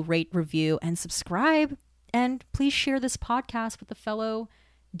to rate, review, and subscribe. And please share this podcast with a fellow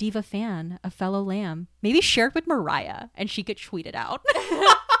Diva fan, a fellow lamb. Maybe share it with Mariah and she could tweet it out.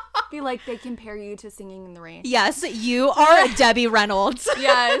 Be like, they compare you to Singing in the Rain. Yes, you are Debbie Reynolds.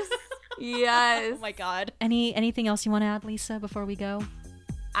 Yes. Yes. Oh my God. Anything else you want to add, Lisa, before we go?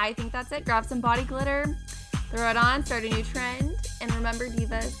 I think that's it. Grab some body glitter, throw it on, start a new trend, and remember,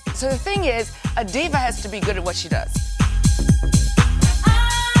 divas. So the thing is, a diva has to be good at what she does.